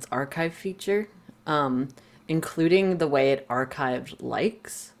about it was its archive feature, um, including the way it archived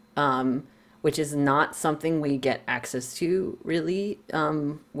likes, which is not something we get access to really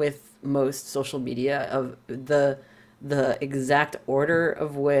with most social media. Of the exact order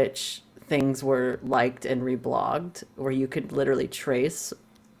of which things were liked and reblogged, where you could literally trace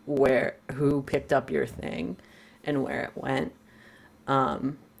where who picked up your thing and where it went.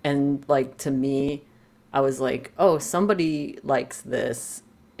 And like to me, I was like, oh, somebody likes this,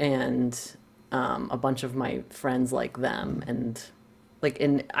 and a bunch of my friends like them, and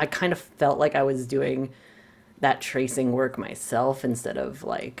and I kind of felt like I was doing that tracing work myself instead of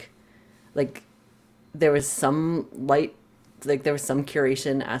like there was some there was some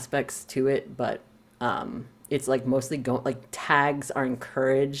curation aspects to it, but it's like mostly tags are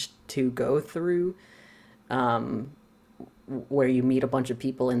encouraged to go through where you meet a bunch of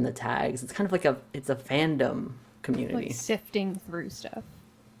people in the tags. It's kind of like it's a fandom community. Like sifting through stuff.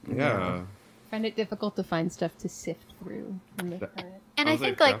 Yeah. I find it difficult to find stuff to sift through in the current. And I I was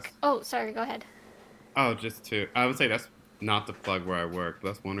think like, like, oh, sorry, go ahead. Oh, I would say that's not the plug where I work, but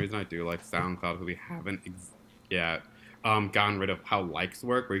that's one reason I do like SoundCloud, because we haven't yet gotten rid of how likes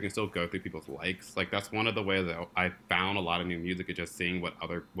work, where you can still go through people's likes. Like, that's one of the ways that I found a lot of new music, is just seeing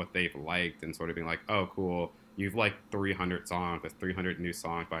what they've liked and sort of being like, oh, cool, you've liked 300 songs. There's 300 new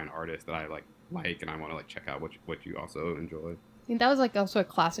songs by an artist that I like, and I want to like check out what you also enjoy. I think that was like also a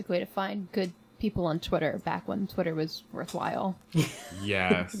classic way to find good people on Twitter back when Twitter was worthwhile.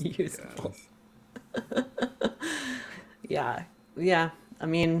 Yes. Useful. Yes. Yeah. I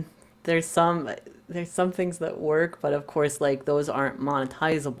mean, there's some things that work, but of course, like those aren't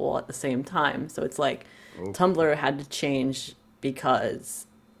monetizable at the same time. So it's like Oh. Tumblr had to change because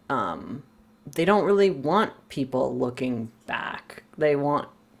they don't really want people looking back. They want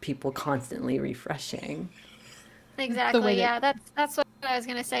people constantly refreshing. Exactly. that- Yeah, that's what I was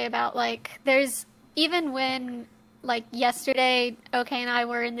gonna say about like there's even when like yesterday, OK and I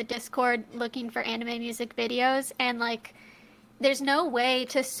were in the Discord looking for anime music videos, and like there's no way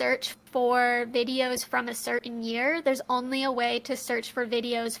to search for videos from a certain year. There's only a way to search for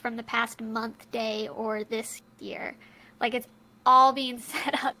videos from the past month, day, or this year. Like it's all being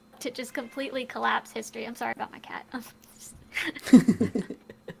set up to just completely collapse history. I'm sorry about my cat.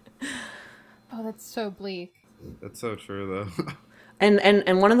 Oh, that's so bleak. That's so true, though.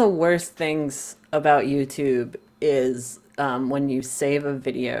 And one of the worst things about YouTube is when you save a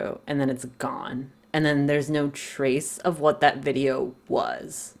video and then it's gone, and then there's no trace of what that video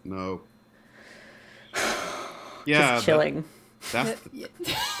was. No. Yeah. Just chilling. That's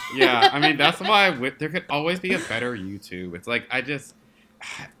yeah. I mean, that's why there could always be a better YouTube. It's like like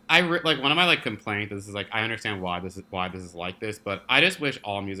one of my like complaints. This is like, I understand why this is like this, but I just wish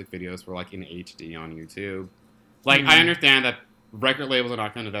all music videos were like in HD on YouTube. Like, I understand that record labels are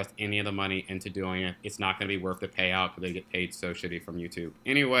not going to invest any of the money into doing it. It's not going to be worth the payout because they get paid so shitty from YouTube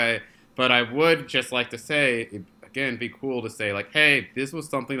anyway. But I would just like to say, again, be cool to say like, hey, this was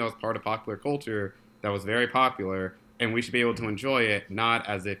something that was part of popular culture that was very popular, and we should be able to enjoy it, not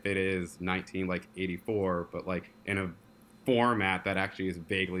as if it is 1984, but like in a format that actually is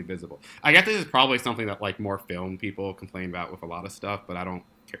vaguely visible. I guess this is probably something that like more film people complain about with a lot of stuff, but I don't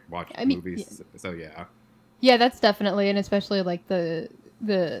watch movies, so yeah. Yeah, that's definitely, and especially like the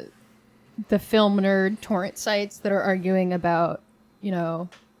film nerd torrent sites that are arguing about,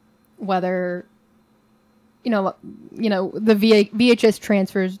 whether, the VHS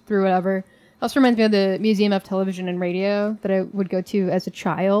transfers through whatever. Also reminds me of the Museum of Television and Radio that I would go to as a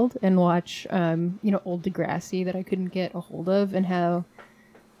child and watch, old Degrassi that I couldn't get a hold of, and how,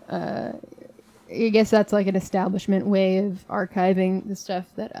 I guess that's like an establishment way of archiving the stuff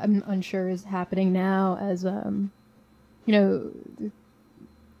that I'm unsure is happening now, as,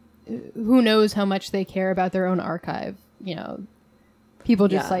 who knows how much they care about their own archive, people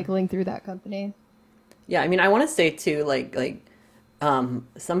just cycling through that company. Yeah, I mean, I want to say too,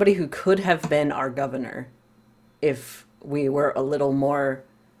 somebody who could have been our governor if we were a little more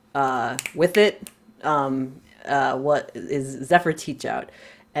with it. What is Zephyr Teachout?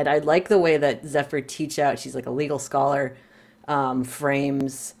 And I like the way that Zephyr Teachout, she's like a legal scholar,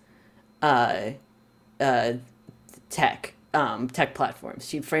 frames tech platforms.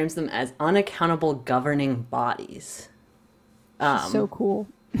 She frames them as unaccountable governing bodies. So cool.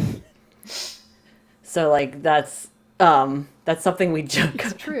 So like that's something we joke It's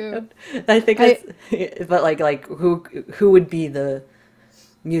about. true. I think but like who would be the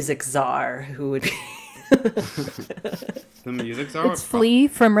music czar? Who would be The music's are It's Flea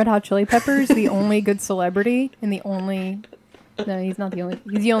from Red Hot Chili Peppers, the only good celebrity, and the only. No, he's not the only.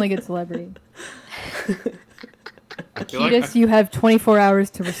 He's the only good celebrity. I feel like Ketis, you have 24 hours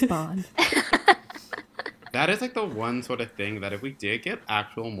to respond. that is like the one sort of thing that if we did get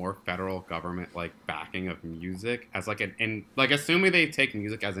actual more federal government like backing of music as like like assuming they take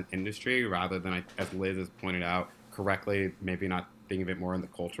music as an industry rather than as Liz has pointed out correctly, maybe not think of it more in the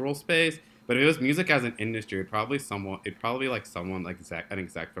cultural space. But if it was music as an industry, it'd probably like someone like an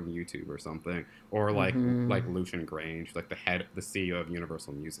exec from YouTube or something, or like Lucian Grange, like the CEO of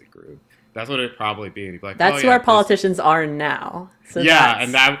Universal Music Group. That's what it'd probably be. And he'd be like, That's oh, who yeah, our politicians are now. So yeah,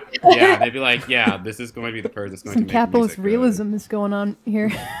 that's... they'd be like, yeah, this is going to be the person that's going Some to make capitalist music realism is going on here.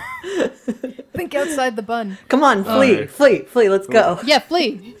 Think outside the bun. Come on, Flea, let's go. Yeah,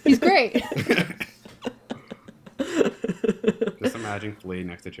 Flea. He's great. Just imagine Flea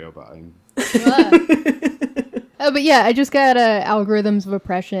next to Joe Biden. But yeah, I just got Algorithms of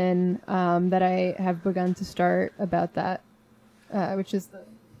Oppression that I have begun to start about that, which is the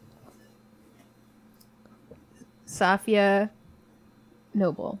Safia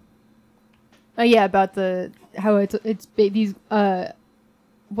Noble. Oh yeah, about how these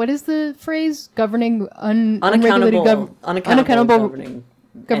what is the phrase? Governing unregulated unaccountable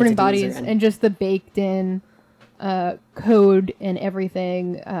governing bodies, and just the baked in code and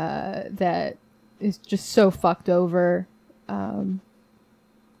everything that is just so fucked over. Yeah.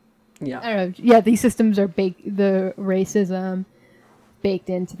 I don't know. Yeah, these systems are the racism baked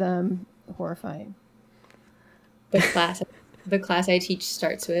into them. Horrifying. The class I teach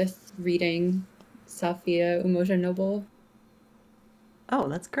starts with reading Safia Umoja Noble. Oh,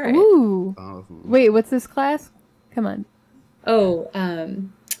 that's great. Ooh. Awesome. Wait, what's this class? Come on. Oh,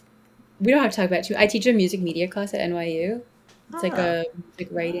 we don't have to talk about it too. I teach a music media class at NYU. It's like a music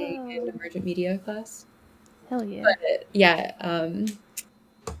writing and emergent media class. Hell yeah. But yeah,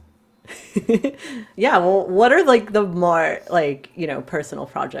 Yeah, well, what are like the more like, personal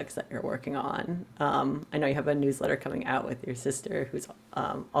projects that you're working on? I know you have a newsletter coming out with your sister who's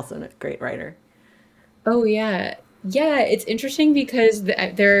also a great writer. oh yeah. Yeah, it's interesting because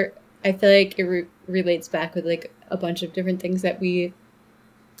I feel like it relates back with like a bunch of different things that we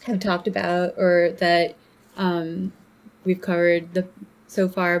have talked about or that we've covered so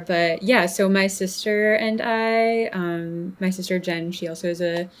far. But yeah, so my sister and my sister Jen, she also is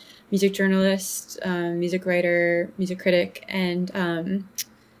a music journalist, music writer, music critic, and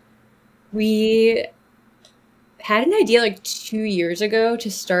we had an idea like 2 years ago to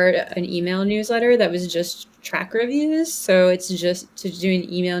start an email newsletter that was just track reviews. So it's just to do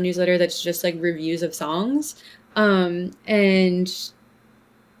an email newsletter that's just like reviews of songs. And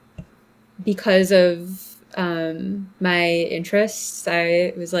because of my interests,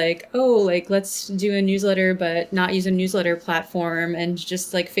 I was like, oh, like let's do a newsletter but not use a newsletter platform and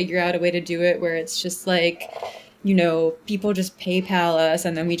just like figure out a way to do it where it's just like, people just PayPal us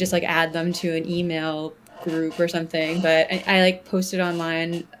and then we just like add them to an email group or something. But I like posted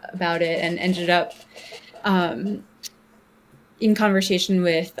online about it and ended up in conversation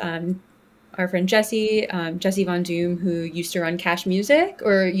with our friend Jesse Von Doom, who used to run Cash Music,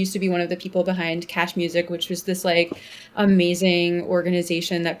 or used to be one of the people behind Cash Music, which was this like amazing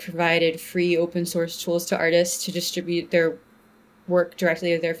organization that provided free open source tools to artists to distribute their work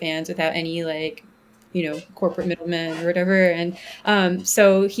directly with their fans without any like, corporate middlemen or whatever. And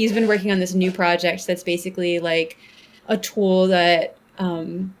so he's been working on this new project that's basically like a tool that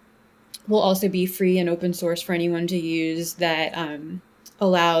will also be free and open source for anyone to use that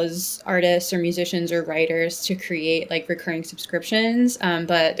allows artists or musicians or writers to create like recurring subscriptions,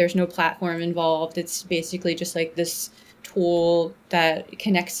 but there's no platform involved. It's basically just like this tool that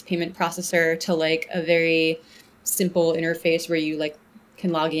connects payment processor to like a very simple interface where you like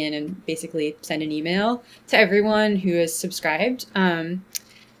can log in and basically send an email to everyone who is subscribed.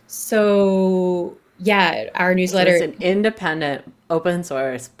 So yeah, our newsletter. So it's an independent open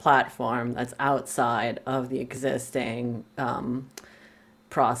source platform that's outside of the existing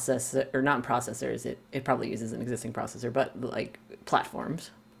processor, or not processors. It probably uses an existing processor, but like platforms.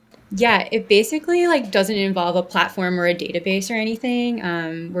 Yeah, it basically like doesn't involve a platform or a database or anything.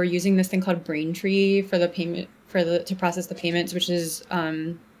 We're using this thing called Braintree for the payment to process the payments, which is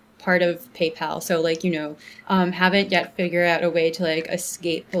part of PayPal. So like, haven't yet figured out a way to like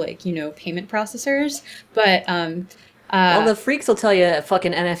escape like, payment processors. But well, the freaks will tell you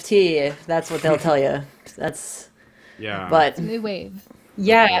fucking NFT if that's what they'll tell you. That's But New wave.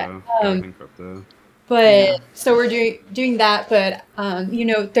 Yeah. Crypto. But so we're doing that, but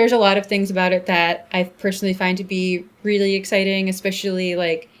there's a lot of things about it that I personally find to be really exciting, especially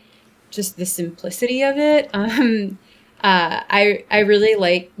like just the simplicity of it. I really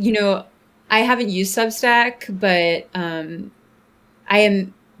like, I haven't used Substack, but I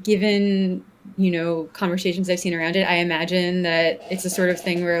am given, conversations I've seen around it. I imagine that it's the sort of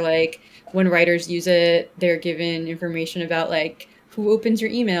thing where like when writers use it, they're given information about like who opens your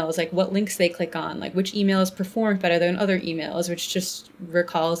emails, like what links they click on, like which emails perform better than other emails, which just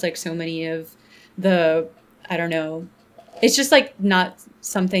recalls like so many of the, I don't know, it's just like not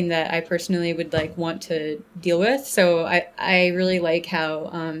something that I personally would like want to deal with. So I really like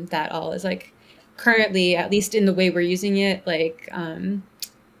how that all is like currently, at least in the way we're using it, like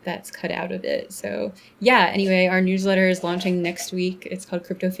that's cut out of it. So yeah, anyway, our newsletter is launching next week. It's called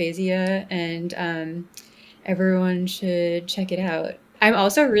Cryptophasia, and everyone should check it out. I'm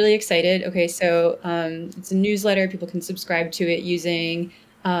also really excited. Okay, so it's a newsletter. People can subscribe to it using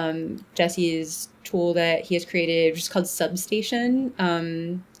Jesse's tool that he has created, which is called Substation.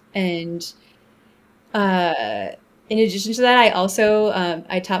 And in addition to that, I also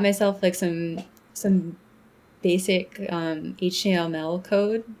I taught myself like some basic HTML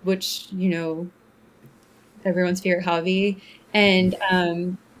code, which everyone's favorite hobby, and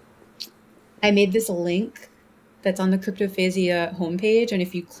I made this link that's on the Cryptophasia homepage, and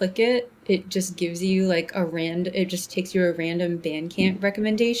if you click it, it just gives you like it just takes you a random Bandcamp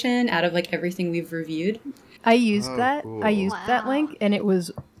recommendation out of like everything we've reviewed. I used Oh, that. cool. I used that Wow. link, and it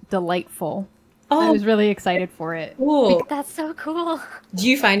was delightful. I Oh, was really excited for it. cool. That's so cool. Do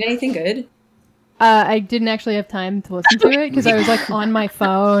you find anything good? I didn't actually have time to listen to it because I was like on my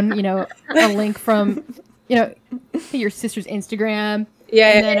phone, a link from, your sister's Instagram. Yeah,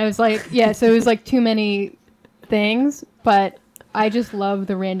 And then I was like, yeah, so it was like too many things, but I just love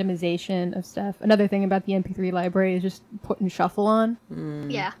the randomization of stuff. Another thing about the MP3 library is just putting shuffle on.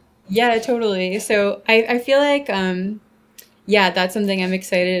 Yeah. yeah, totally. So I feel like yeah, that's something I'm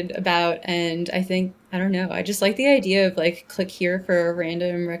excited about, and I don't know, I just like the idea of like click here for a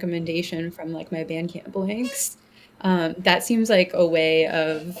random recommendation from like my Bandcamp links. That seems like a way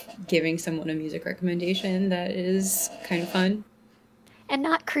of giving someone a music recommendation that is kind of fun. And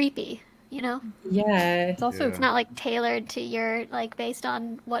not creepy, Yeah. It's also It's not like tailored to your, like, based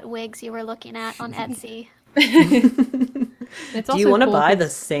on what wigs you were looking at on Etsy. it's Do also you want to cool buy 'cause the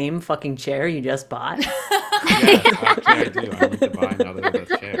same fucking chair you just bought? Yes, actually, I do. I need to buy another of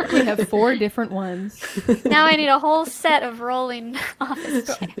those chairs. we have 4 different ones. Now I need a whole set of rolling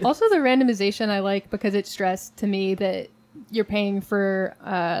office chairs. Also, the randomization I like because it stressed to me that you're paying for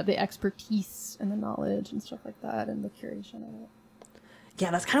the expertise and the knowledge and stuff like that and the curation of it. Yeah,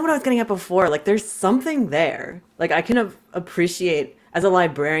 that's kind of what I was getting at before. Like, there's something there. Like, I can appreciate, as a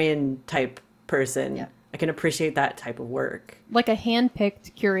librarian type person, Yeah. I can appreciate that type of work. Like a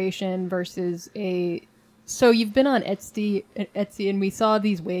hand-picked curation versus a. So you've been on Etsy, and we saw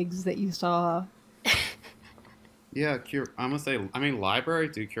these wigs that you saw. Yeah, I'm gonna say. I mean,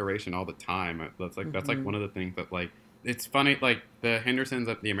 libraries do curation all the time. That's like one of the things that like it's funny. Like the Hendersons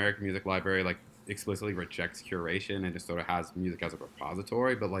at the American Music Library like explicitly rejects curation and just sort of has music as a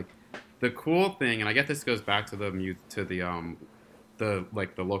repository. But like the cool thing, and I guess this goes back to the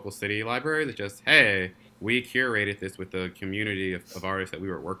local city library that just hey, we curated this with the community of artists that we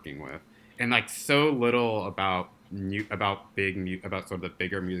were working with, and like so little about sort of the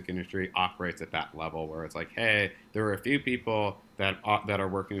bigger music industry operates at that level where it's like hey, there are a few people that are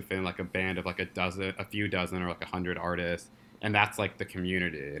working within like a band of like a few dozen or like 100 artists, and that's like the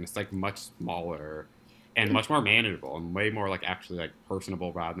community, and it's like much smaller and much more manageable and way more like actually like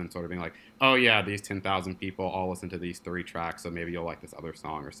personable rather than sort of being like oh yeah, these 10,000 people all listen to these 3 tracks, so maybe you'll like this other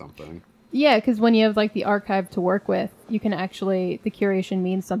song or something. Yeah, because when you have like the archive to work with, you can actually the curation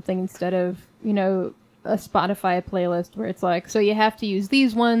means something instead of a Spotify playlist where it's like so you have to use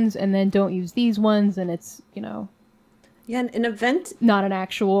these ones and then don't use these ones, and it's Yeah, an event. not an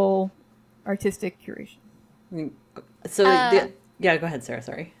actual artistic curation. So, yeah, go ahead, Sarah.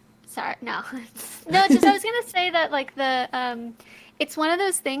 Sorry. Sorry, no. No, just I was gonna say that like it's one of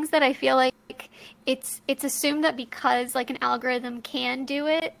those things that I feel like it's assumed that because like an algorithm can do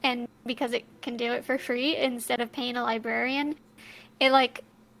it and because it can do it for free instead of paying a librarian, it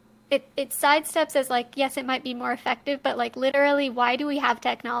sidesteps as like yes, it might be more effective, but like literally, why do we have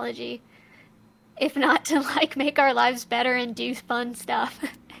technology if not to like make our lives better and do fun stuff?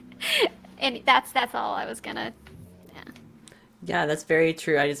 And that's all I was gonna. Yeah, that's very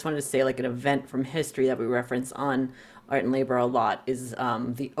true. I just wanted to say, like, an event from history that we reference on Art and Labor a lot is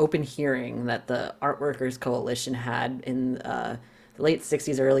the open hearing that the Art Workers Coalition had in the late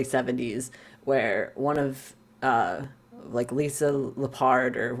 60s, early 70s, where one of, like, Lisa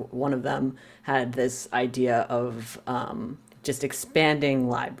Lepard or one of them had this idea of just expanding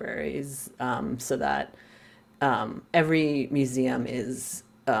libraries so that every museum is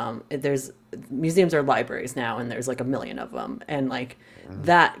there's museums are libraries now, and there's like a million of them, and like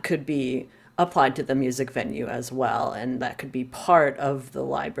that could be applied to the music venue as well, and that could be part of the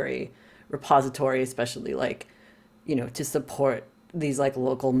library repository, especially like to support these like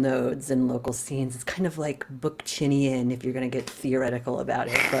local nodes and local scenes. It's kind of like Bookchinian if you're going to get theoretical about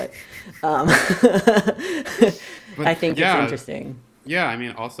it, but I But think it's yeah, interesting. yeah. I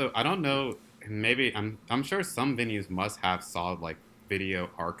mean, also, I don't know. Maybe I'm sure some venues must have solid like video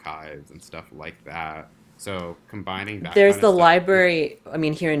archives and stuff like that. So combining that There's kind of the stuff. library. I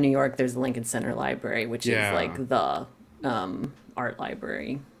mean, here in New York, there's the Lincoln Center Library, which is Yeah, like the art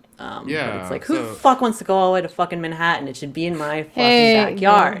library. But it's yeah. like, who the So. fuck wants to go all the way to fucking Manhattan? It should be in my fucking Hey,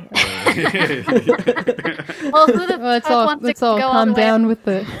 backyard. Well, who the let's fuck all wants let's to all go all calm the way? down with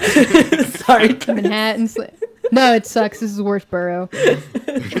the Sorry. Manhattan. No, it sucks. This is the worst borough.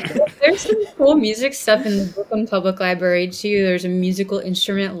 There's some cool music stuff in the Brooklyn Public Library too. There's a musical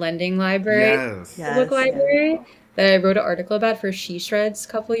instrument lending library, Yes. Yes. public library that I wrote an article about for She Shreds a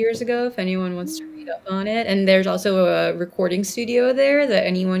couple years ago. If anyone wants to read up on it, and there's also a recording studio there that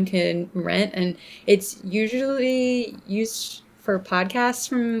anyone can rent, and it's usually used for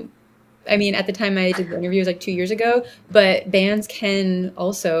podcasts. I mean, at the time I did the interview, it was like 2 years ago, but bands can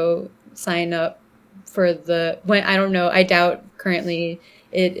also sign up for when I don't know. I doubt currently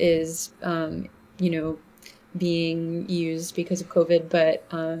it is, being used because of COVID, but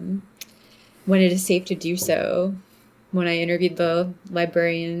when it is safe to do so. When I interviewed the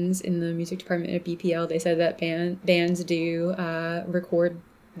librarians in the music department at BPL, they said that bands do record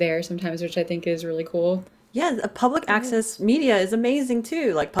there sometimes, which I think is really cool. Yeah, public access media is amazing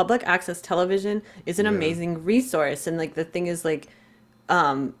too. Like public access television is an Yeah. amazing resource, and like the thing is like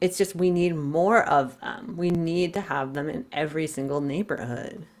it's just we need more of them. We need to have them in every single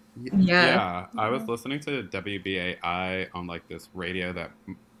neighborhood. Yeah. Yeah, I was listening to WBAI on like this radio that,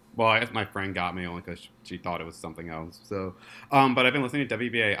 well, I guess my friend got me only because she thought it was something else. So, but I've been listening to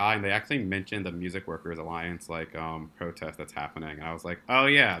WBAI, and they actually mentioned the Music Workers Alliance like protest that's happening, and I was like, oh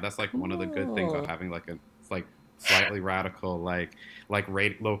yeah, that's like one of the good things about Cool. having like a like slightly radical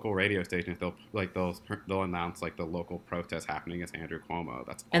local radio stations. They'll announce like the local protest happening as Andrew Cuomo.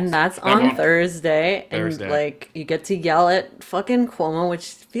 That's And awesome. that's That on won't- Thursday, and Thursday. like you get to yell at fucking Cuomo, which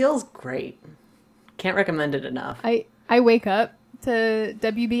feels great. Can't recommend it enough. I wake up to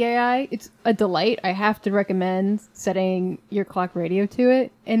WBAI. It's a delight. I have to recommend setting your clock radio to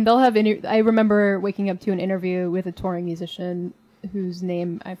it. And they'll have I remember waking up to an interview with a touring musician whose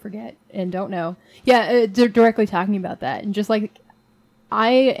name I forget and don't know. Yeah, directly talking about that, and just like I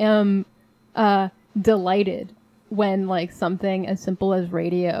am delighted when like something as simple as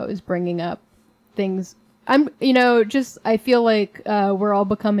radio is bringing up things. I feel like we're all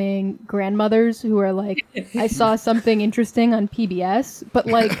becoming grandmothers who are like, I saw something interesting on PBS, but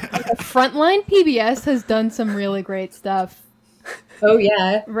like Frontline PBS has done some really great stuff, Oh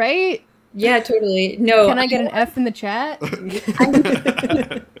yeah. right? Yeah, totally. No, Can I get an F in the chat?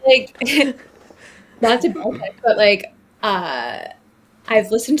 like not to brag, but like I've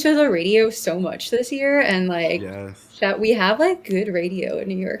listened to the radio so much this year, and like Yes. we have like good radio in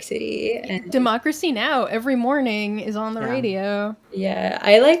New York City, and Democracy Now! Every morning is on the Yeah. radio. yeah,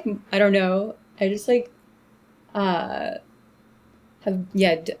 I don't know, I just like have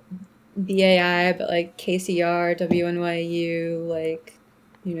BAI, but like KCR, WNYU, like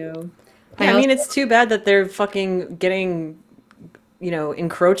Yeah, I mean, it's too bad that they're fucking getting,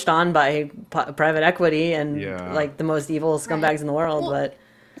 encroached on by private equity and Yeah. like the most evil scumbags in the world. Well- But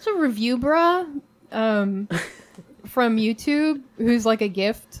It's a review bra from YouTube who's like a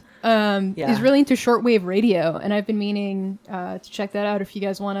gift. Yeah. Is really into shortwave radio, and I've been meaning to check that out if you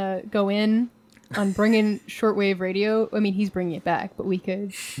guys want to go in on bringing shortwave radio. I mean, he's bringing it back, but we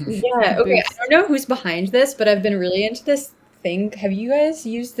could. Yeah, okay. I don't know who's behind this, but I've been really into this thing. Have you guys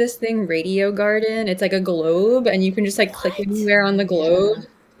used this thing, Radio Garden? It's like a globe, and you can just like click anywhere on the globe.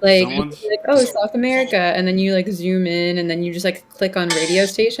 Like, Someone's- like, oh, South America, and then you like zoom in, and then you just like click on radio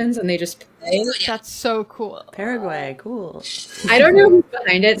stations, and they just play. That's so cool. Paraguay, cool. I don't know who's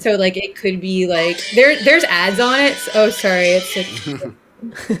behind it, so like it could be like there's ads on it. Oh, sorry, it's like,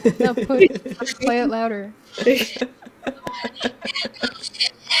 No, play it louder.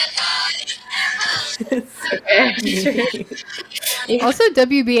 Also,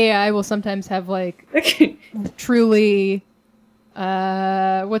 WBAI will sometimes have like truly,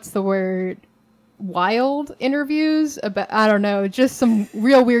 what's the word? Wild interviews about, I don't know, just some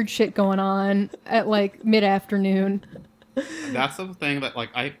real weird shit going on at like mid-afternoon. That's the thing that like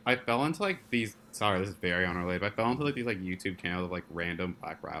I fell into like these sorry, this is very unrelated, but I fell into like these like YouTube channels of like random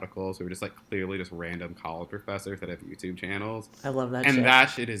black radicals who are just like clearly just random college professors that have YouTube channels, I love that and shit. that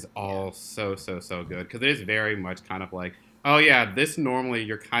shit is all so good because it is very much kind of like, oh yeah, this normally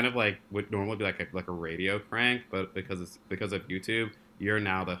you're kind of like would normally be like a radio crank, but because of YouTube, you're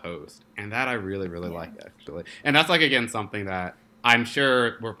now the host, and that I really Yeah. like actually, and that's like again something that I'm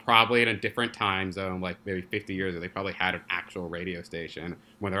sure we're probably in a different time zone, like maybe 50 years ago. They probably had an actual radio station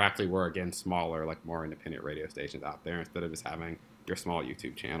when there actually were, again, smaller, like more independent radio stations out there instead of just having your small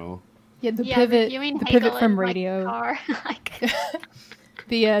YouTube channel. Yeah, Yeah, reviewing the pivot Hegel from in like the radio, car. Like,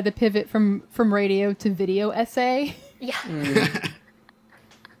 the pivot from radio to video essay. yeah.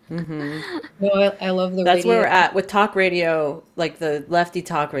 No, I love the That's where we're radio. at with talk radio. Like the lefty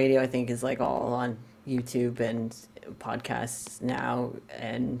talk radio, I think is like all on YouTube and podcasts now.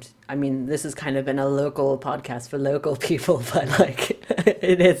 And I mean, this has kind of been a local podcast for local people, but like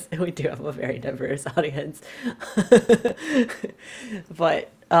it is, we do have a very diverse audience.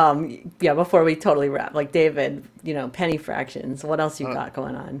 But yeah, before we totally wrap, like David, penny fractions. What else you Uh, got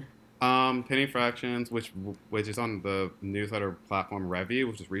going on? Penny Fractions, which is on the newsletter platform Review,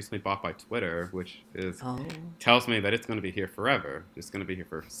 which was recently bought by Twitter, which is Oh, tells me that it's going to be here forever. It's going to be here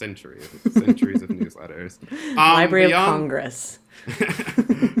for centuries, centuries of newsletters. Library of Beyond, Congress.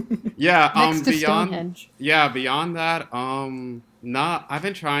 yeah, Next to beyond, Stonehenge. yeah, beyond that, not. I've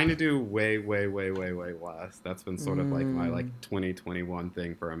been trying to do way less. That's been sort of like my like 2021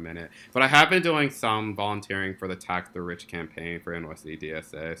 thing for a minute. But I have been doing some volunteering for the Tax the Rich campaign for NYC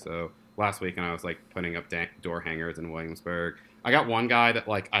DSA. So last week, and I was like putting up door hangers in Williamsburg. I got one guy that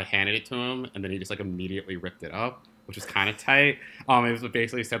like I handed it to him, and then he just like immediately ripped it up, which was kind of tight. It was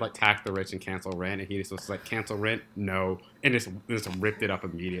basically said like tax the rich and cancel rent, and he just was like cancel rent, no, and just ripped it up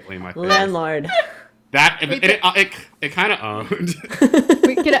immediately in my face. Landlord. That Wait, it kind of owned.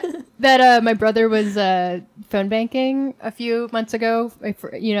 Wait, that my brother was phone banking a few months ago,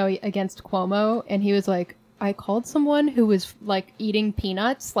 against Cuomo, and he was like, I called someone who was like eating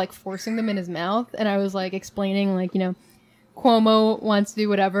peanuts, like forcing them in his mouth, and I was like explaining like, Cuomo wants to do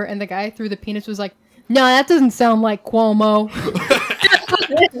whatever, and the guy through the peanuts was like, no, that doesn't sound like Cuomo.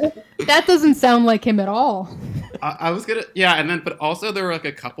 That doesn't sound like him at all. I was gonna, yeah, and then but also there were like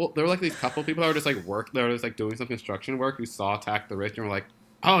these couple people that were just like they were just like doing some construction work who saw Attack the Rich and were like,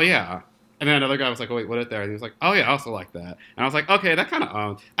 oh yeah. And then another guy was like, oh wait, what is there? And he was like, oh yeah, I also like that. And I was like, okay, that kind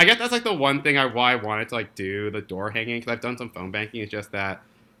of I guess that's like the one thing why I wanted to like do the door hanging, because I've done some phone banking. It's just that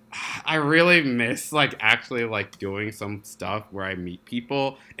I really miss like actually like doing some stuff where I meet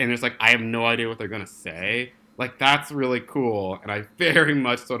people and it's like I have no idea what they're gonna say. Like that's really cool, and I very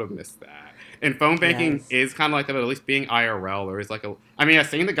much sort of miss that. And phone banking Yes. is kind of like that, but at least being IRL, there is like a. I mean,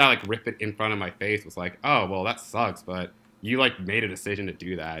 seeing the guy like rip it in front of my face was like, oh well, that sucks, but you like made a decision to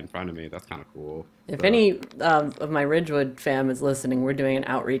do that in front of me. That's kind of cool. If So, any of my Ridgewood fam is listening, we're doing an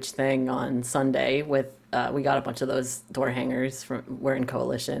outreach thing on Sunday with we got a bunch of those door hangers from we're in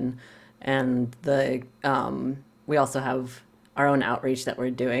coalition, and the we also have our own outreach that we're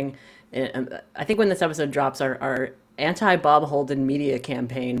doing. I think when this episode drops, our anti Bob Holden media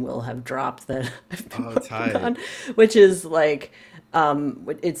campaign will have dropped that I've been oh, working tight. on, which is like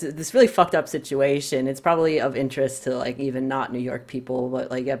it's this really fucked up situation. It's probably of interest to like even not New York people, but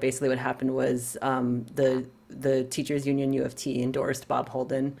like yeah, basically what happened was the teachers union U of T endorsed Bob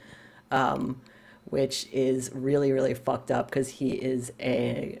Holden, which is really fucked up because he is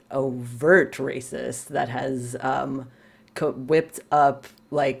a overt racist that has whipped up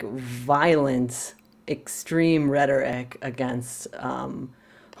like violent extreme rhetoric against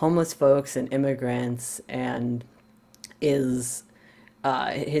homeless folks and immigrants, and is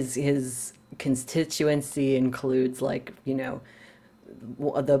his constituency includes like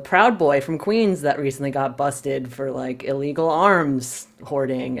the Proud Boy from Queens that recently got busted for like illegal arms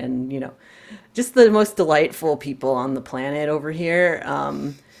hoarding, and just the most delightful people on the planet over here.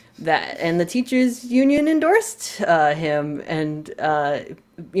 That and the teachers union endorsed him, and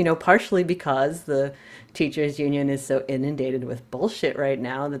partially because the teachers union is so inundated with bullshit right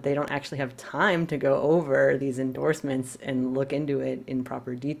now that they don't actually have time to go over these endorsements and look into it in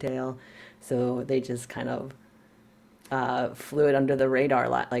proper detail, so they just kind of flew it under the radar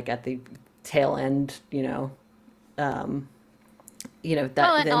like at the tail end. That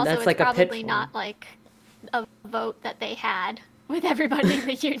Well, and then also that's it's like a probably pitfall. not like a vote that they had with everybody in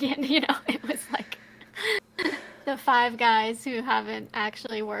the union. It was like the five guys who haven't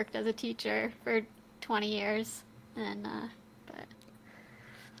actually worked as a teacher for 20 years, and but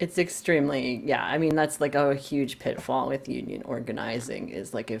It's extremely, yeah. I mean, that's like a huge pitfall with union organizing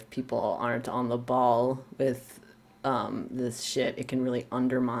is like if people aren't on the ball with this shit, it can really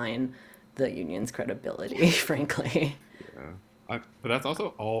undermine the union's credibility, frankly. Yeah. But that's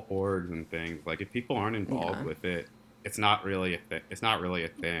also all orgs and things. Like, if people aren't involved Yeah. with it, it's not really it's not really a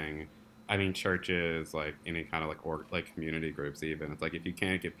thing. I mean, churches, like any kind of like like community groups, even. It's like if you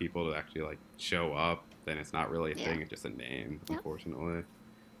can't get people to actually like show up, then it's not really a Yeah. thing. It's just a name, Yep. unfortunately.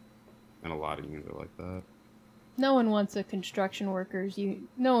 And a lot of unions are like that. No one wants a construction workers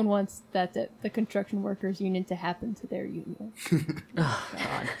No one wants the construction workers union to happen to their union. Oh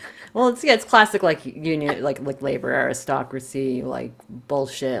God. Well, it's classic like union like labor aristocracy, like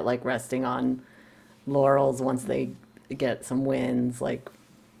bullshit, like resting on laurels once they get some wins. Like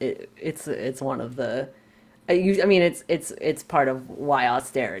it's one of the. I mean, it's part of why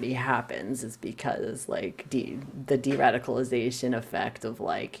austerity happens is because like the de-radicalization effect of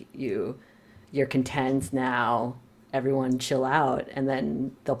like you're content now, everyone chill out, and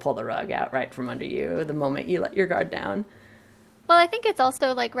then they'll pull the rug out right from under you the moment you let your guard down. Well, I think it's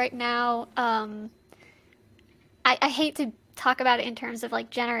also like right now, I hate to talk about it in terms of like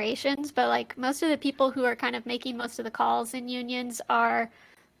generations, but like most of the people who are kind of making most of the calls in unions are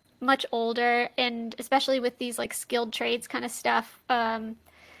much older, and especially with these like skilled trades kind of stuff.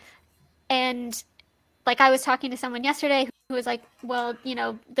 And like I was talking to someone yesterday who was like, well, you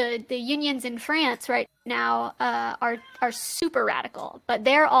know, the unions in France right now are super radical, but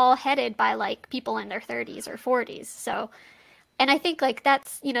they're all headed by like people in their 30s or 40s. So, and I think like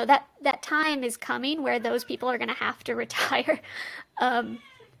that's, you know, that time is coming where those people are going to have to retire.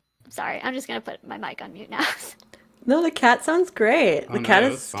 Sorry, I'm just going to put my mic on mute now. No, the cat sounds great. Oh, The no, cat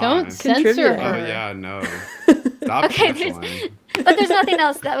it is was fine. Don't censor contributing. Oh, her. yeah, no. Stop Okay, canceling. But there's nothing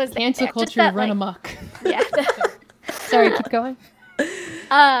else that was Cancel there. Just culture that, run like, amok. yeah. Sorry, keep going.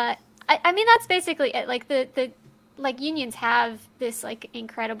 I mean that's basically it. Like the like unions have this like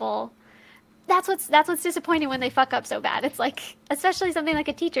incredible. That's what's disappointing when they fuck up so bad. It's like especially something like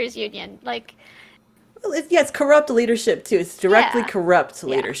a teachers union. Like Well, it's corrupt leadership too. It's directly Yeah. corrupt Yeah.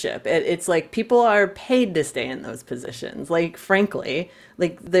 leadership. It's like people are paid to stay in those positions. Like frankly,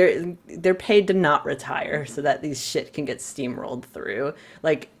 like they're paid to not retire so that these shit can get steamrolled through.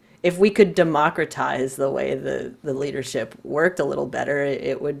 Like if we could democratize the way the leadership worked a little better,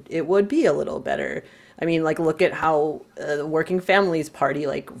 it would be a little better. I mean, like look at how the Working Families Party,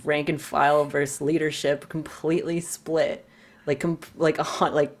 like rank and file versus leadership, completely split. Like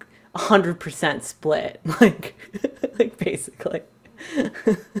 100% split, like basically,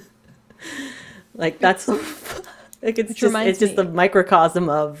 like that's like Which reminds it's just me- a microcosm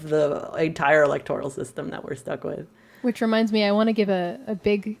of the entire electoral system that we're stuck with. Which reminds me, I want to give a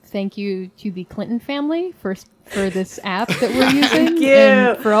big thank you to the Clinton family for this app that we're using you.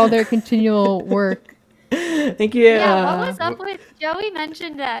 and for all their continual work. Thank you. yeah, what was up with Joey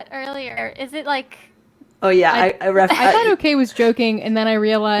mentioned that earlier? Is it like Oh yeah, I thought OK was joking, and then I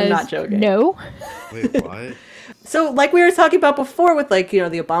realized not joking. no. Wait, what? So like we were talking about before with like, you know,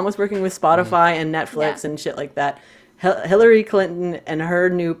 the Obamas working with Spotify and Netflix and shit like that. Hillary Clinton and her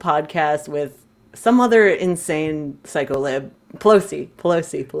new podcast with some other insane psycholib, Pelosi.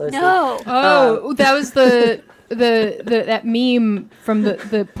 no? Oh, that was the that meme from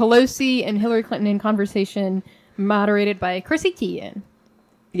the Pelosi and Hillary Clinton in conversation, moderated by Chrissy Teigen.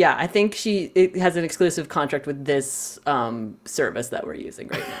 Yeah, I think it has an exclusive contract with this service that we're using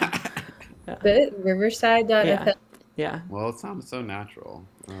right now. The Riverside. Yeah. Yeah. Well, it sounds so natural.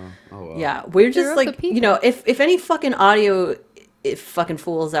 Oh well. Yeah, we're They're just of like, the you know, if any fucking if fucking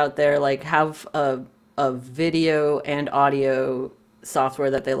fools out there like have a video and audio software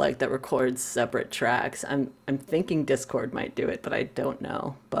that they like that records separate tracks, I'm thinking Discord might do it, but I don't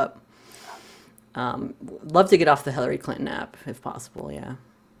know. But love to get off the Hillary Clinton app if possible. Yeah.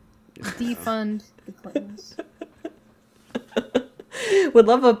 Defund the Clintons. Would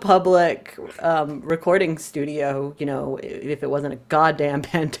love a public recording studio, you know, if it wasn't a goddamn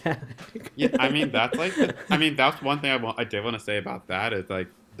pandemic. Yeah, I mean that's like that's one thing I did want to say about that is like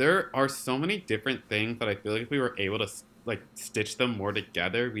there are so many different things that I feel like if we were able to like stitch them more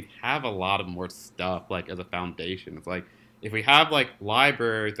together, we'd have a lot of more stuff like as a foundation. It's like if we have like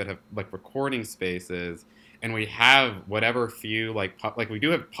libraries that have like recording spaces, and we have whatever few like we do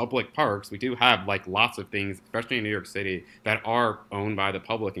have public parks, we do have like lots of things, especially in New York City, that are owned by the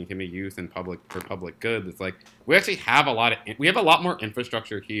public and can be used in public for public good. It's like we actually have a lot more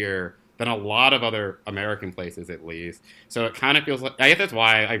infrastructure here than a lot of other American places, at least. So it kind of feels like, I guess that's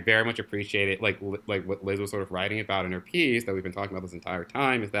why I very much appreciate it, like what Liz was sort of writing about in her piece that we've been talking about this entire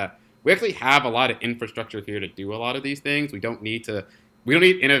time, is that we actually have a lot of infrastructure here to do a lot of these things. We don't need to we don't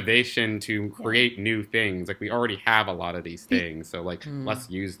need innovation to create new things. Like, we already have a lot of these things, so like let's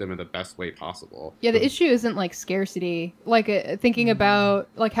use them in the best way possible. Yeah, the issue isn't like scarcity. Like thinking about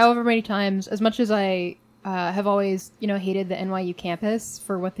like however many times, as much as I have always hated the NYU campus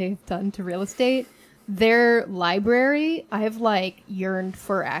for what they've done to real estate, their library, I have like yearned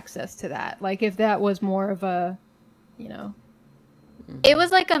for access to that. Like if that was more of a, It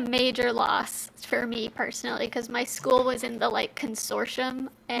was like a major loss for me personally because my school was in the like consortium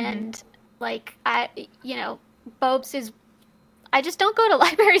and like Bobes is. I just don't go to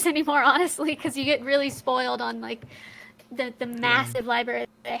libraries anymore, honestly, because you get really spoiled on like the massive library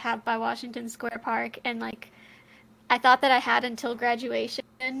they have by Washington Square Park, and like I thought that I had until graduation,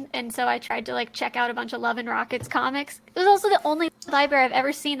 and so I tried to like check out a bunch of Love and Rockets comics. It was also the only library I've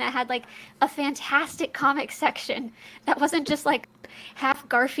ever seen that had like a fantastic comic section that wasn't just like half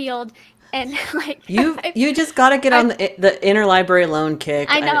Garfield and like you just got to get on the interlibrary loan kick.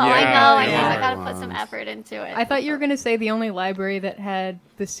 I know. Yeah. I gotta put some effort into it. I thought you were gonna say the only library that had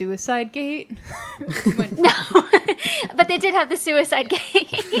the suicide gate. No, but they did have the suicide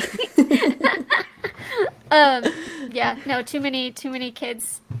gate. Yeah, no, too many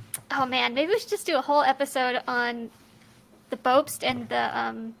kids. Oh man, maybe we should just do a whole episode on the Bopst and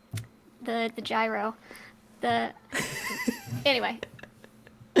the gyro. Anyway,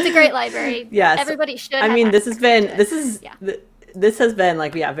 it's a great library. Yes, everybody should. I mean, this has been Yeah. this has been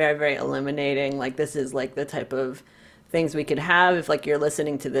like very very eliminating. Like this is like the type of things we could have if like you're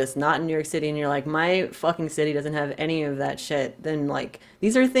listening to this not in New York City and you're like, my fucking city doesn't have any of that shit. Then like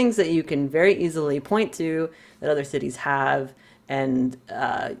these are things that you can very easily point to that other cities have, and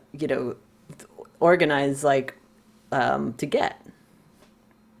organize like to get.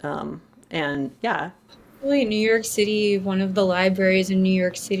 And yeah. Probably New York City, one of the libraries in New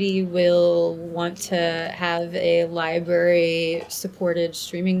York City will want to have a library supported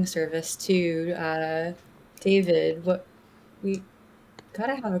streaming service too. David, what we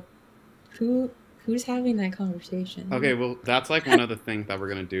gotta have who's having that conversation? Okay, well, that's like one of the things that we're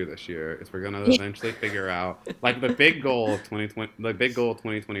gonna do this year is we're gonna eventually figure out like the big goal of 2020, the big goal of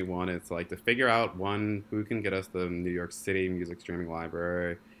 2021 is like to figure out who can get us the New York City music streaming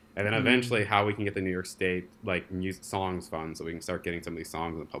library, and then eventually how we can get the New York State like music songs fund so we can start getting some of these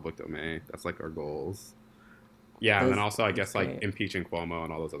songs in the public domain. That's like our goals. Yeah, and then also I guess like impeaching Cuomo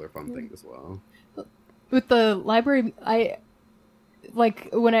and all those other fun things as well. With the library, I like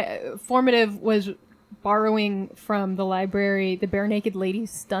when Formative was borrowing from the library the Bare Naked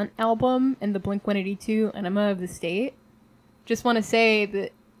Ladies stunt album and the Blink-182 Enema of the State. Just want to say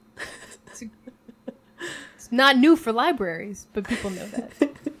that it's not new for libraries, but people know that.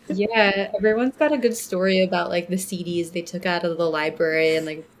 Yeah, everyone's got a good story about like the CDs they took out of the library and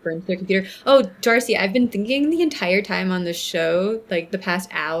like burned their computer. Oh, Darcy, I've been thinking the entire time on the show, like the past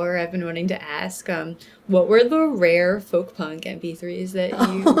hour, I've been wanting to ask, what were the rare folk punk MP3s that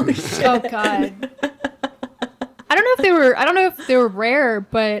you? Oh God. I don't know if they were rare,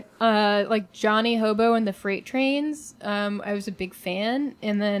 but like Johnny Hobo and the Freight Trains, I was a big fan,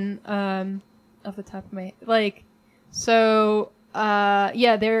 and then off the top of my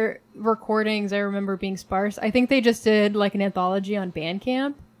yeah, their recordings I remember being sparse. I think they just did like an anthology on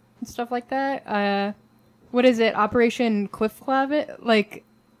Bandcamp and stuff like that. What is it? Operation Cliff Clavin? Like,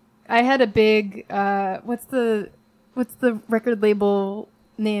 I had a big what's the record label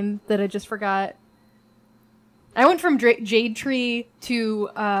name that I just forgot? I went from Jade Tree to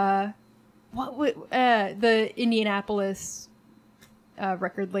the Indianapolis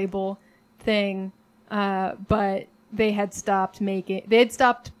record label thing, but they had stopped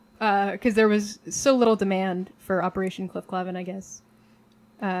because there was so little demand for Operation Cliff Clavin, I guess.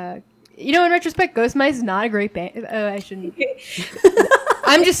 In retrospect, Ghost Mice is not a great band. I shouldn't.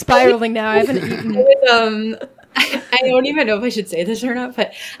 I'm just spiraling now. I haven't eaten. I don't even know if I should say this or not,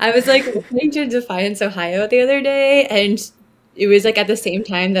 but I was like listening to Defiance Ohio the other day, and it was like at the same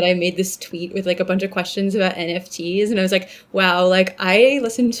time that I made this tweet with like a bunch of questions about NFTs, and I was like, wow, like I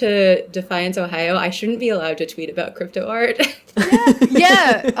listened to Defiance Ohio. I shouldn't be allowed to tweet about crypto art.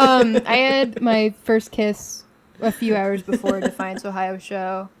 Yeah. I had my first kiss a few hours before Defiance Ohio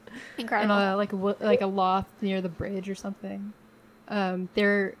show. Incredible. In like a loft near the bridge or something.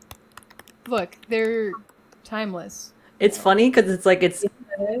 They're timeless. It's funny because it's like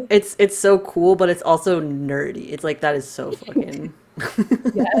it's so cool, but it's also nerdy. It's like that is so fucking.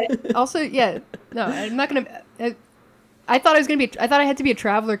 Yeah. Also, yeah, no, I'm not gonna. I thought I had to be a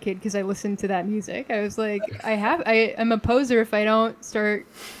Traveler kid because I listened to that music. I was like, I'm a poser if I don't start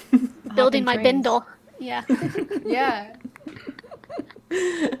building my trains. bindle. Yeah. Yeah.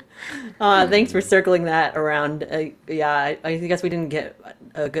 Thanks for circling that around. Yeah, I guess we didn't get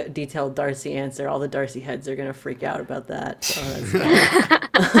a good detailed Darcy answer. All the Darcy heads are gonna freak out about that. So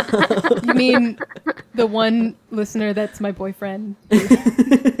that's fine. You mean the one listener that's my boyfriend?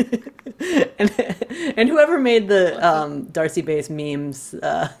 and whoever made the Darcy-based memes,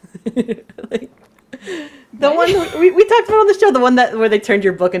 like, the one we talked about on the show, the one where they turned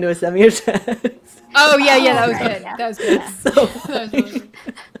your book into a semi-text. Oh yeah, that was good. That was good. So That was really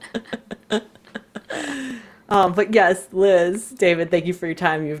good. but yes, Liz, David, thank you for your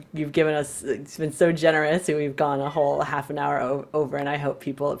time. You've given us. It's been so generous. We've gone a whole half an hour over, and I hope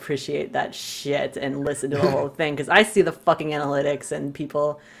people appreciate that shit and listen to the whole thing, because I see the fucking analytics, and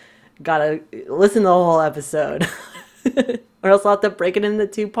people gotta listen to the whole episode, or else I'll have to break it into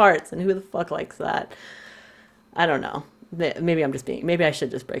 2 parts. And who the fuck likes that? I don't know. Maybe maybe I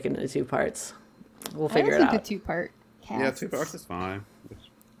should just break it into 2 parts. We'll figure it I out. think the 2-part cast. Yeah, 2 parts is fine.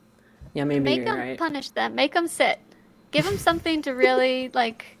 Yeah, maybe Make you're them right. punish them. Make them sit. Give them something to really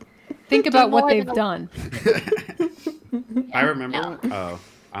like. Think about what more they've than a- done. I remember. No.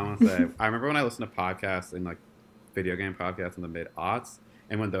 I want to say. I remember when I listened to podcasts and like video game podcasts in the mid aughts,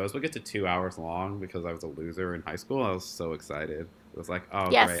 and when those would get to 2 hours long because I was a loser in high school, I was so excited. It was like, oh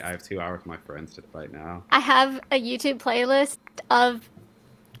Yes. great, I have 2 hours with my friends right now. I have a YouTube playlist of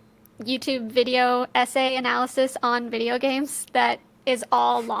YouTube video essay analysis on video games that is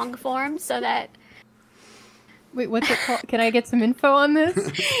all long form, so that Wait, what's it called? Can I get some info on this?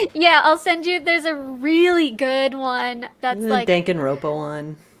 yeah, I'll send you. There's a really good one that's The like Danganronpa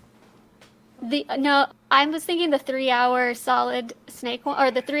one. no. I was thinking the 3-hour Solid Snake one,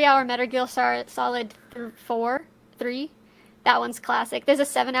 or the 3-hour Metal Gear Solid 3. That one's classic. There's a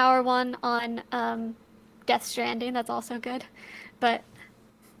 7-hour one on Death Stranding that's also good, but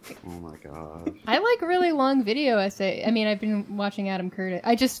Oh my gosh. I like really long video essay. I mean, I've been watching Adam Curtis.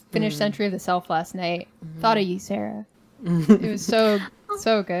 I just finished Century of the Self last night. Thought of you, Sarah. It was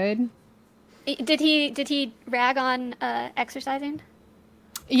so good. did he rag on exercising?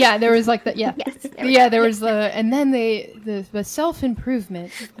 Yeah, there was like the yeah. Yes. There we Yeah, go. there was and then the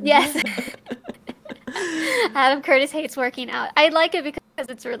self-improvement. Yes. Adam Curtis hates working out. I like it because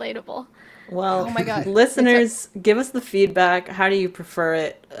it's relatable. Well, Oh my God. listeners, give us the feedback. How do you prefer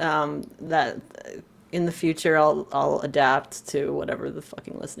it? That in the future, I'll adapt to whatever the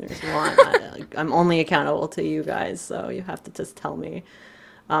fucking listeners want. I'm only accountable to you guys, so you have to just tell me.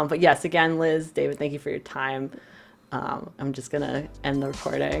 But yes, again, Liz, David, thank you for your time. I'm just gonna end the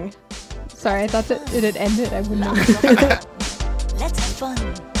recording. Sorry, I thought that it had ended. I wouldn't know. Let's have fun.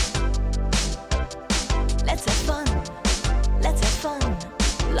 Let's have fun. Let's have fun.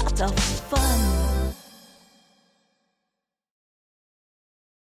 Lots of fun.